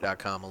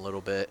cigarpulpit.com a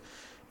little bit.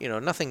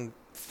 Nothing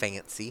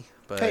fancy,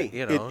 but,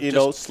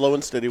 hey, slow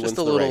and steady wins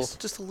the race.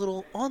 Just a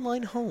little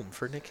online home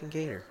for Nick and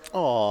Gator.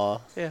 Aw.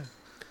 Yeah.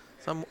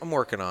 So I'm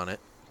working on it.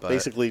 But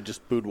Basically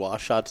just boudoir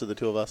shots of the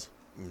two of us.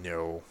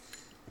 No.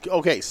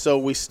 Okay, so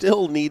we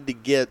still need to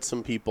get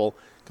some people,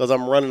 because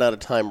I'm running out of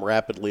time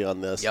rapidly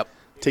on this, Yep.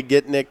 to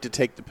get Nick to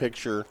take the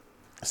picture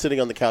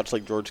sitting on the couch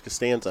like George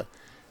Costanza.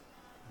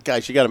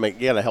 Guys, you got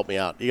to help me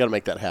out. You got to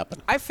make that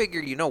happen. I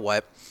figured, you know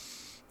what?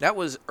 That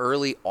was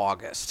early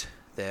August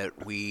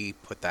that we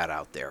put that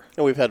out there.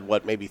 And we've had,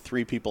 maybe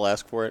 3 people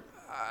ask for it?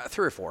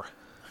 3 or 4.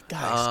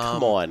 Guys,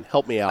 come on.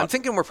 Help me out. I'm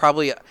thinking we're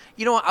probably,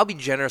 you know what? I'll be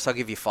generous. I'll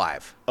give you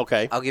 5.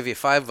 Okay. I'll give you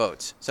 5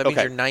 votes. So that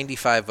means you're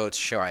 95 votes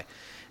shy.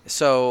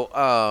 So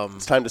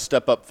it's time to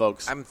step up,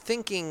 folks. I'm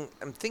thinking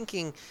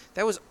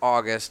that was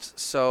August.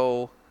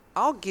 So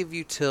I'll give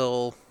you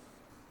till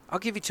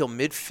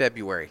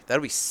mid-February.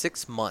 That'll be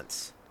 6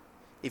 months.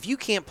 If you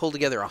can't pull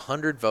together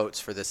 100 votes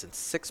for this in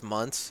 6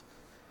 months,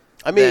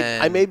 I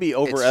may be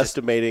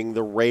overestimating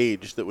the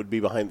rage that would be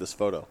behind this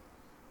photo.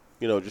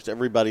 Just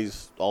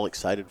everybody's all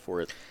excited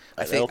for it.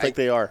 I don't think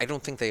they are. I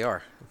don't think they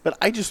are. But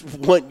I just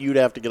want you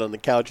to have to get on the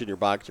couch in your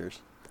boxers,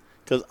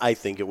 because I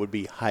think it would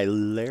be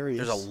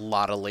hilarious. There's a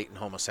lot of latent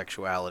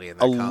homosexuality in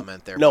that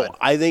comment there. No, bud.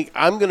 I think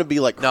I'm going to be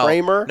like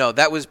Kramer. No,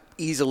 that was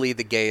easily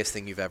the gayest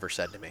thing you've ever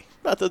said to me.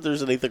 Not that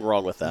there's anything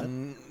wrong with that.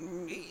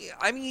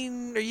 I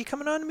mean, are you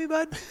coming on to me,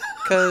 bud?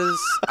 Because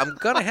I'm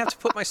going to have to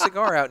put my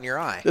cigar out in your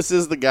eye. This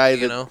is the guy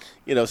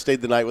that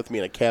stayed the night with me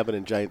in a cabin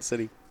in Giant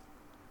City.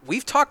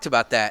 We've talked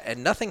about that,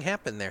 and nothing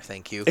happened there,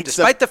 thank you.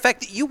 Despite the fact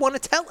that you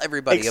want to tell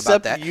everybody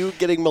about that. Except you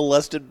getting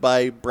molested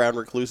by brown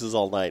recluses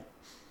all night.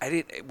 I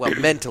didn't. Well,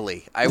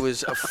 mentally, I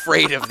was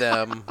afraid of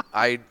them.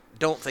 I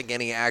don't think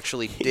any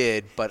actually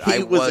did, but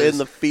I was in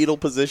the fetal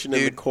position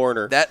in the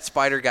corner. That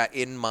spider got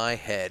in my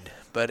head.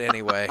 But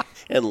anyway.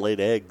 And laid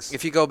eggs.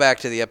 If you go back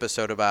to the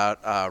episode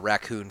about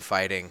raccoon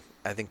fighting,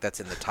 I think that's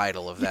in the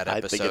title of that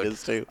episode. I think it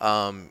is too.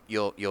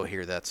 You'll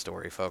hear that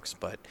story, folks.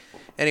 But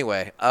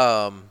anyway,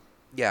 no.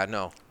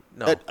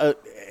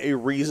 A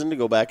reason to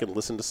go back and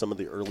listen to some of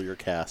the earlier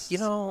casts.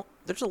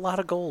 There's a lot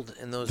of gold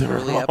in those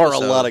early episodes. There are a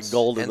lot of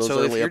gold in those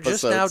early episodes. And so if you're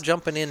just now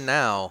jumping in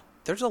now,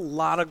 there's a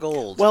lot of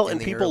gold in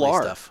the people early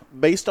are. Stuff.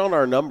 Based on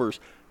our numbers,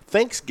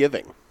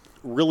 Thanksgiving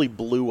really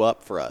blew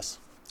up for us.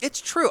 It's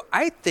true.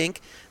 I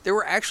think there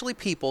were actually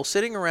people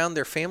sitting around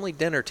their family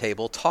dinner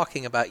table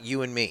talking about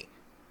you and me.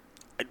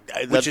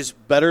 Which is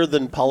better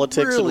than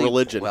politics and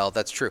religion. Well,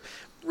 that's true.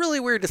 Really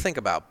weird to think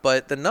about.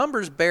 But the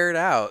numbers bear it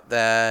out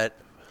that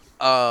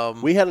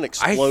we had an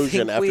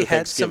explosion after Thanksgiving. We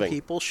had some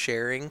people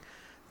sharing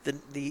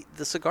the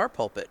cigar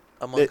pulpit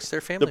amongst their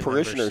family members. The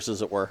parishioners,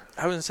 as it were.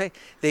 I was going to say,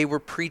 they were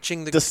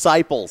preaching the...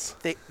 Disciples.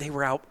 They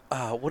were out...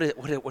 what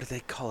do they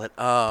call it?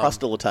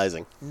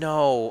 Proselytizing.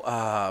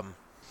 No.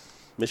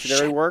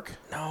 Missionary work?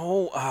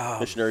 No.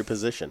 Missionary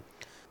position?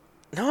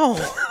 No.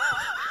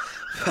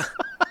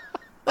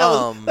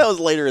 that was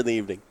later in the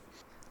evening.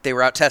 They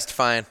were out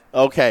testifying.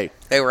 Okay.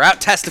 They were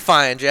out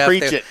testifying, Jeff.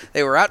 Preach it.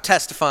 They were out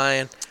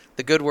testifying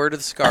the good word of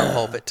the cigar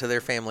pulpit to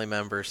their family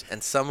members,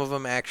 and some of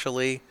them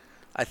actually,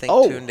 I think,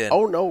 tuned in.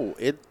 Oh, no.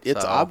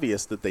 It's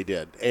obvious that they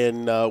did,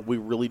 and we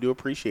really do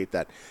appreciate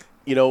that.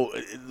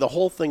 The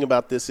whole thing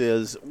about this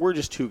is we're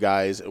just 2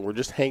 guys, and we're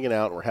just hanging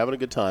out, and we're having a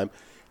good time.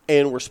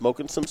 And we're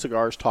smoking some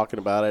cigars, talking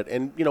about it,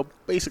 and,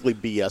 basically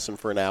BSing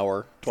for an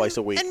hour, twice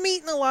a week. And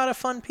meeting a lot of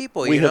fun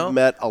people, We have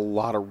met a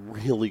lot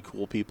of really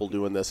cool people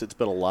doing this. It's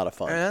been a lot of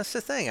fun. And that's the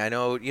thing. I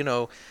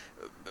know,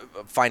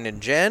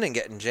 finding Jen and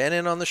getting Jen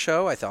in on the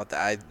show, I thought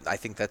that I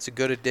think that's a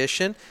good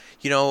addition.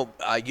 You know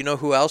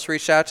who else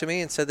reached out to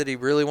me and said that he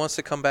really wants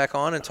to come back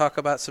on and talk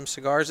about some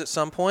cigars at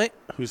some point?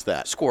 Who's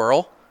that?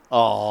 Squirrel.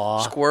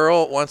 Aww.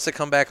 Squirrel wants to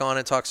come back on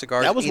and talk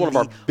cigars. That was one of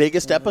our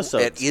biggest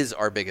episodes. It is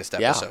our biggest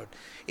episode. Yeah.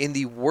 In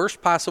the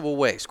worst possible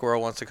way,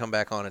 Squirrel wants to come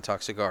back on and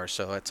talk cigars.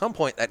 So at some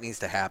point, that needs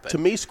to happen. To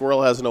me,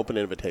 Squirrel has an open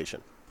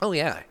invitation. Oh,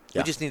 yeah.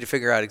 We just need to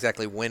figure out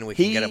exactly when we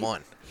can get him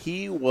on.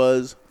 He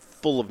was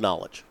full of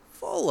knowledge.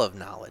 Full of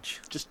knowledge.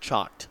 Just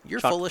chocked. You're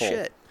full of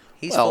shit.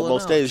 He's well, full of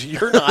most knowledge. days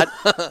you're not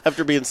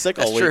after being sick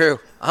all week. That's true.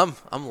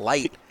 I'm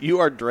light. You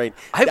are drained.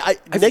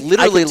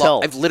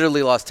 I've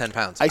literally lost 10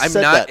 pounds. I'm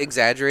not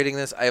exaggerating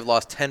this. I have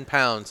lost 10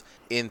 pounds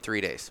in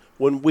 3 days.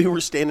 When we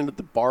were standing at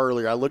the bar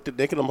earlier, I looked at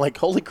Nick and I'm like,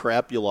 holy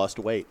crap, you lost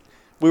weight.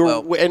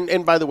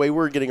 And by the way, we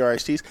were getting our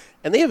iced teas,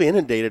 and they have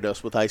inundated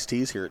us with iced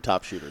teas here at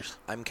Top Shooters.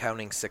 I'm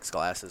counting 6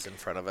 glasses in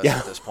front of us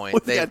at this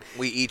point.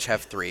 We each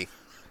have 3.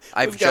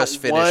 I've just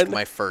finished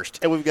my first.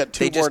 And we've got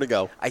two more to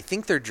go. I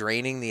think they're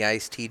draining the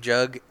iced tea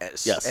jug.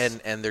 Yes.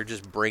 And they're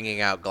just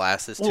bringing out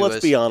glasses to us. Well,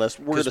 let's be honest.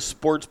 We're at a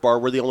sports bar.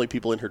 We're the only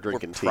people in here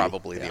drinking tea.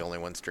 Probably the only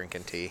ones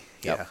drinking tea.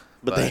 Yep. Yeah.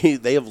 But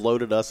they have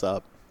loaded us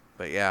up.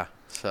 But yeah,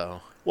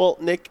 so. Well,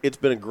 Nick, it's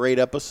been a great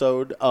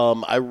episode.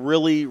 I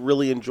really,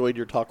 really enjoyed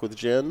your talk with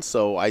Jen.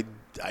 So I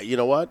you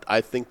know what?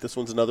 I think this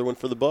one's another one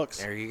for the books.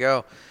 There you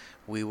go.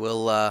 We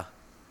will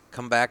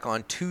come back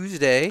on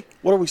Tuesday.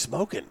 What are we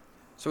smoking?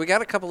 So we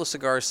got a couple of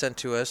cigars sent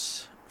to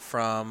us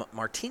from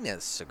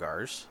Martinez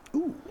Cigars.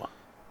 Ooh.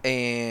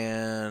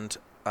 And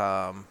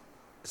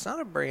it's not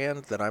a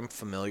brand that I'm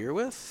familiar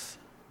with.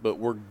 But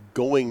we're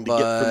going to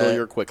get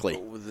familiar quickly.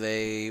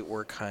 They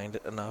were kind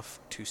enough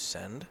to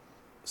send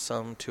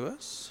some to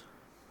us.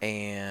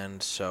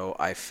 And so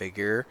I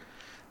figure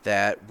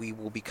that we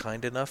will be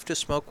kind enough to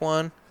smoke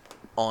one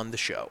on the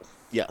show.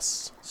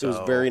 Yes. So it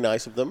was very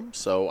nice of them.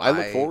 So I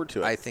look forward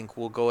to it. I think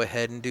we'll go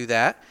ahead and do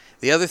that.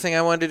 The other thing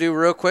I wanted to do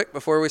real quick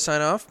before we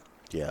sign off.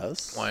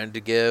 Yes. Wanted to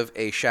give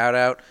a shout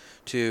out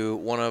to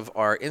one of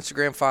our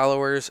Instagram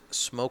followers,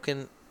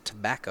 Smokin'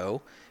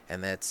 Tobacco.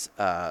 And that's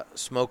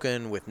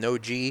Smokin' with no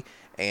G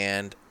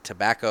and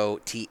Tobacco,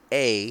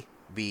 TABACCO.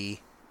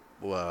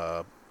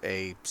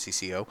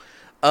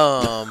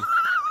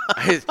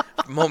 I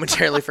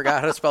momentarily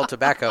forgot how to spell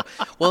tobacco.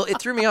 Well,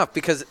 it threw me off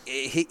because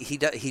he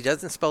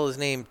doesn't spell his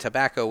name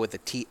tobacco with a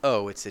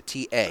T-O. It's a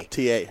T-A.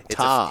 T-A.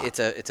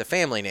 It's a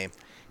family name.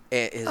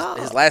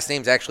 His last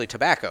name's actually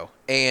Tobacco.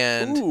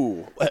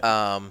 And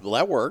well,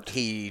 that worked.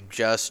 He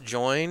just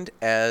joined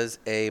as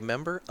a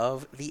member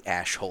of the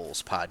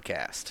Ashholes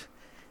podcast.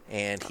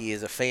 And he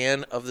is a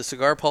fan of the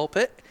Cigar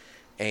Pulpit.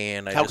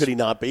 And how could he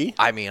not be?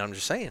 I mean, I'm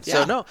just saying.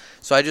 Yeah.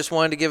 So I just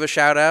wanted to give a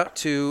shout out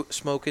to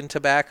Smokin'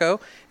 Tobacco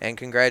and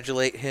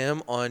congratulate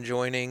him on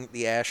joining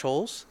the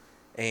Ashholes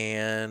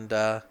and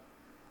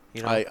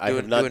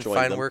doing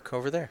fine work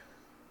over there.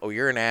 Oh,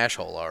 you're an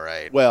Ashhole, all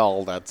right.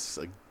 Well, that's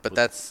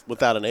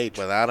without an H.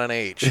 Without an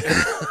H.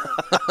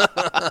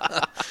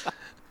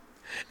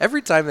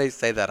 Every time they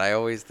say that, I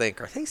always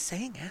think, are they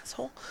saying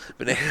asshole?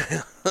 But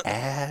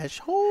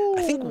Ashhole.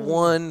 I think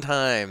one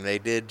time they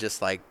did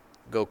just like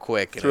go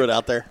quick. Threw it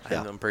out there.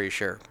 Yeah. I'm pretty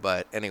sure.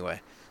 But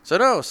anyway.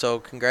 So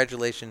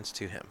congratulations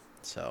to him.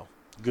 So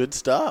good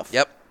stuff.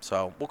 Yep.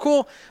 So, well,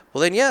 cool.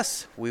 Well, then,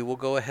 yes, we will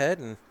go ahead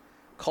and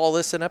call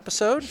this an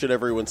episode. Should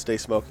everyone stay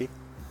smoky?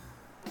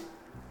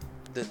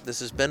 This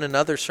has been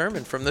another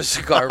sermon from the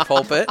Cigar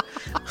Pulpit.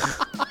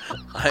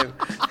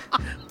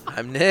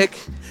 I'm Nick.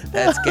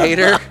 That's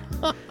Gator.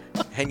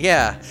 And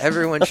yeah,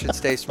 everyone should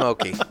stay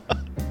smoky.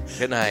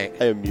 Good night.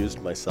 I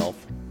amused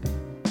myself.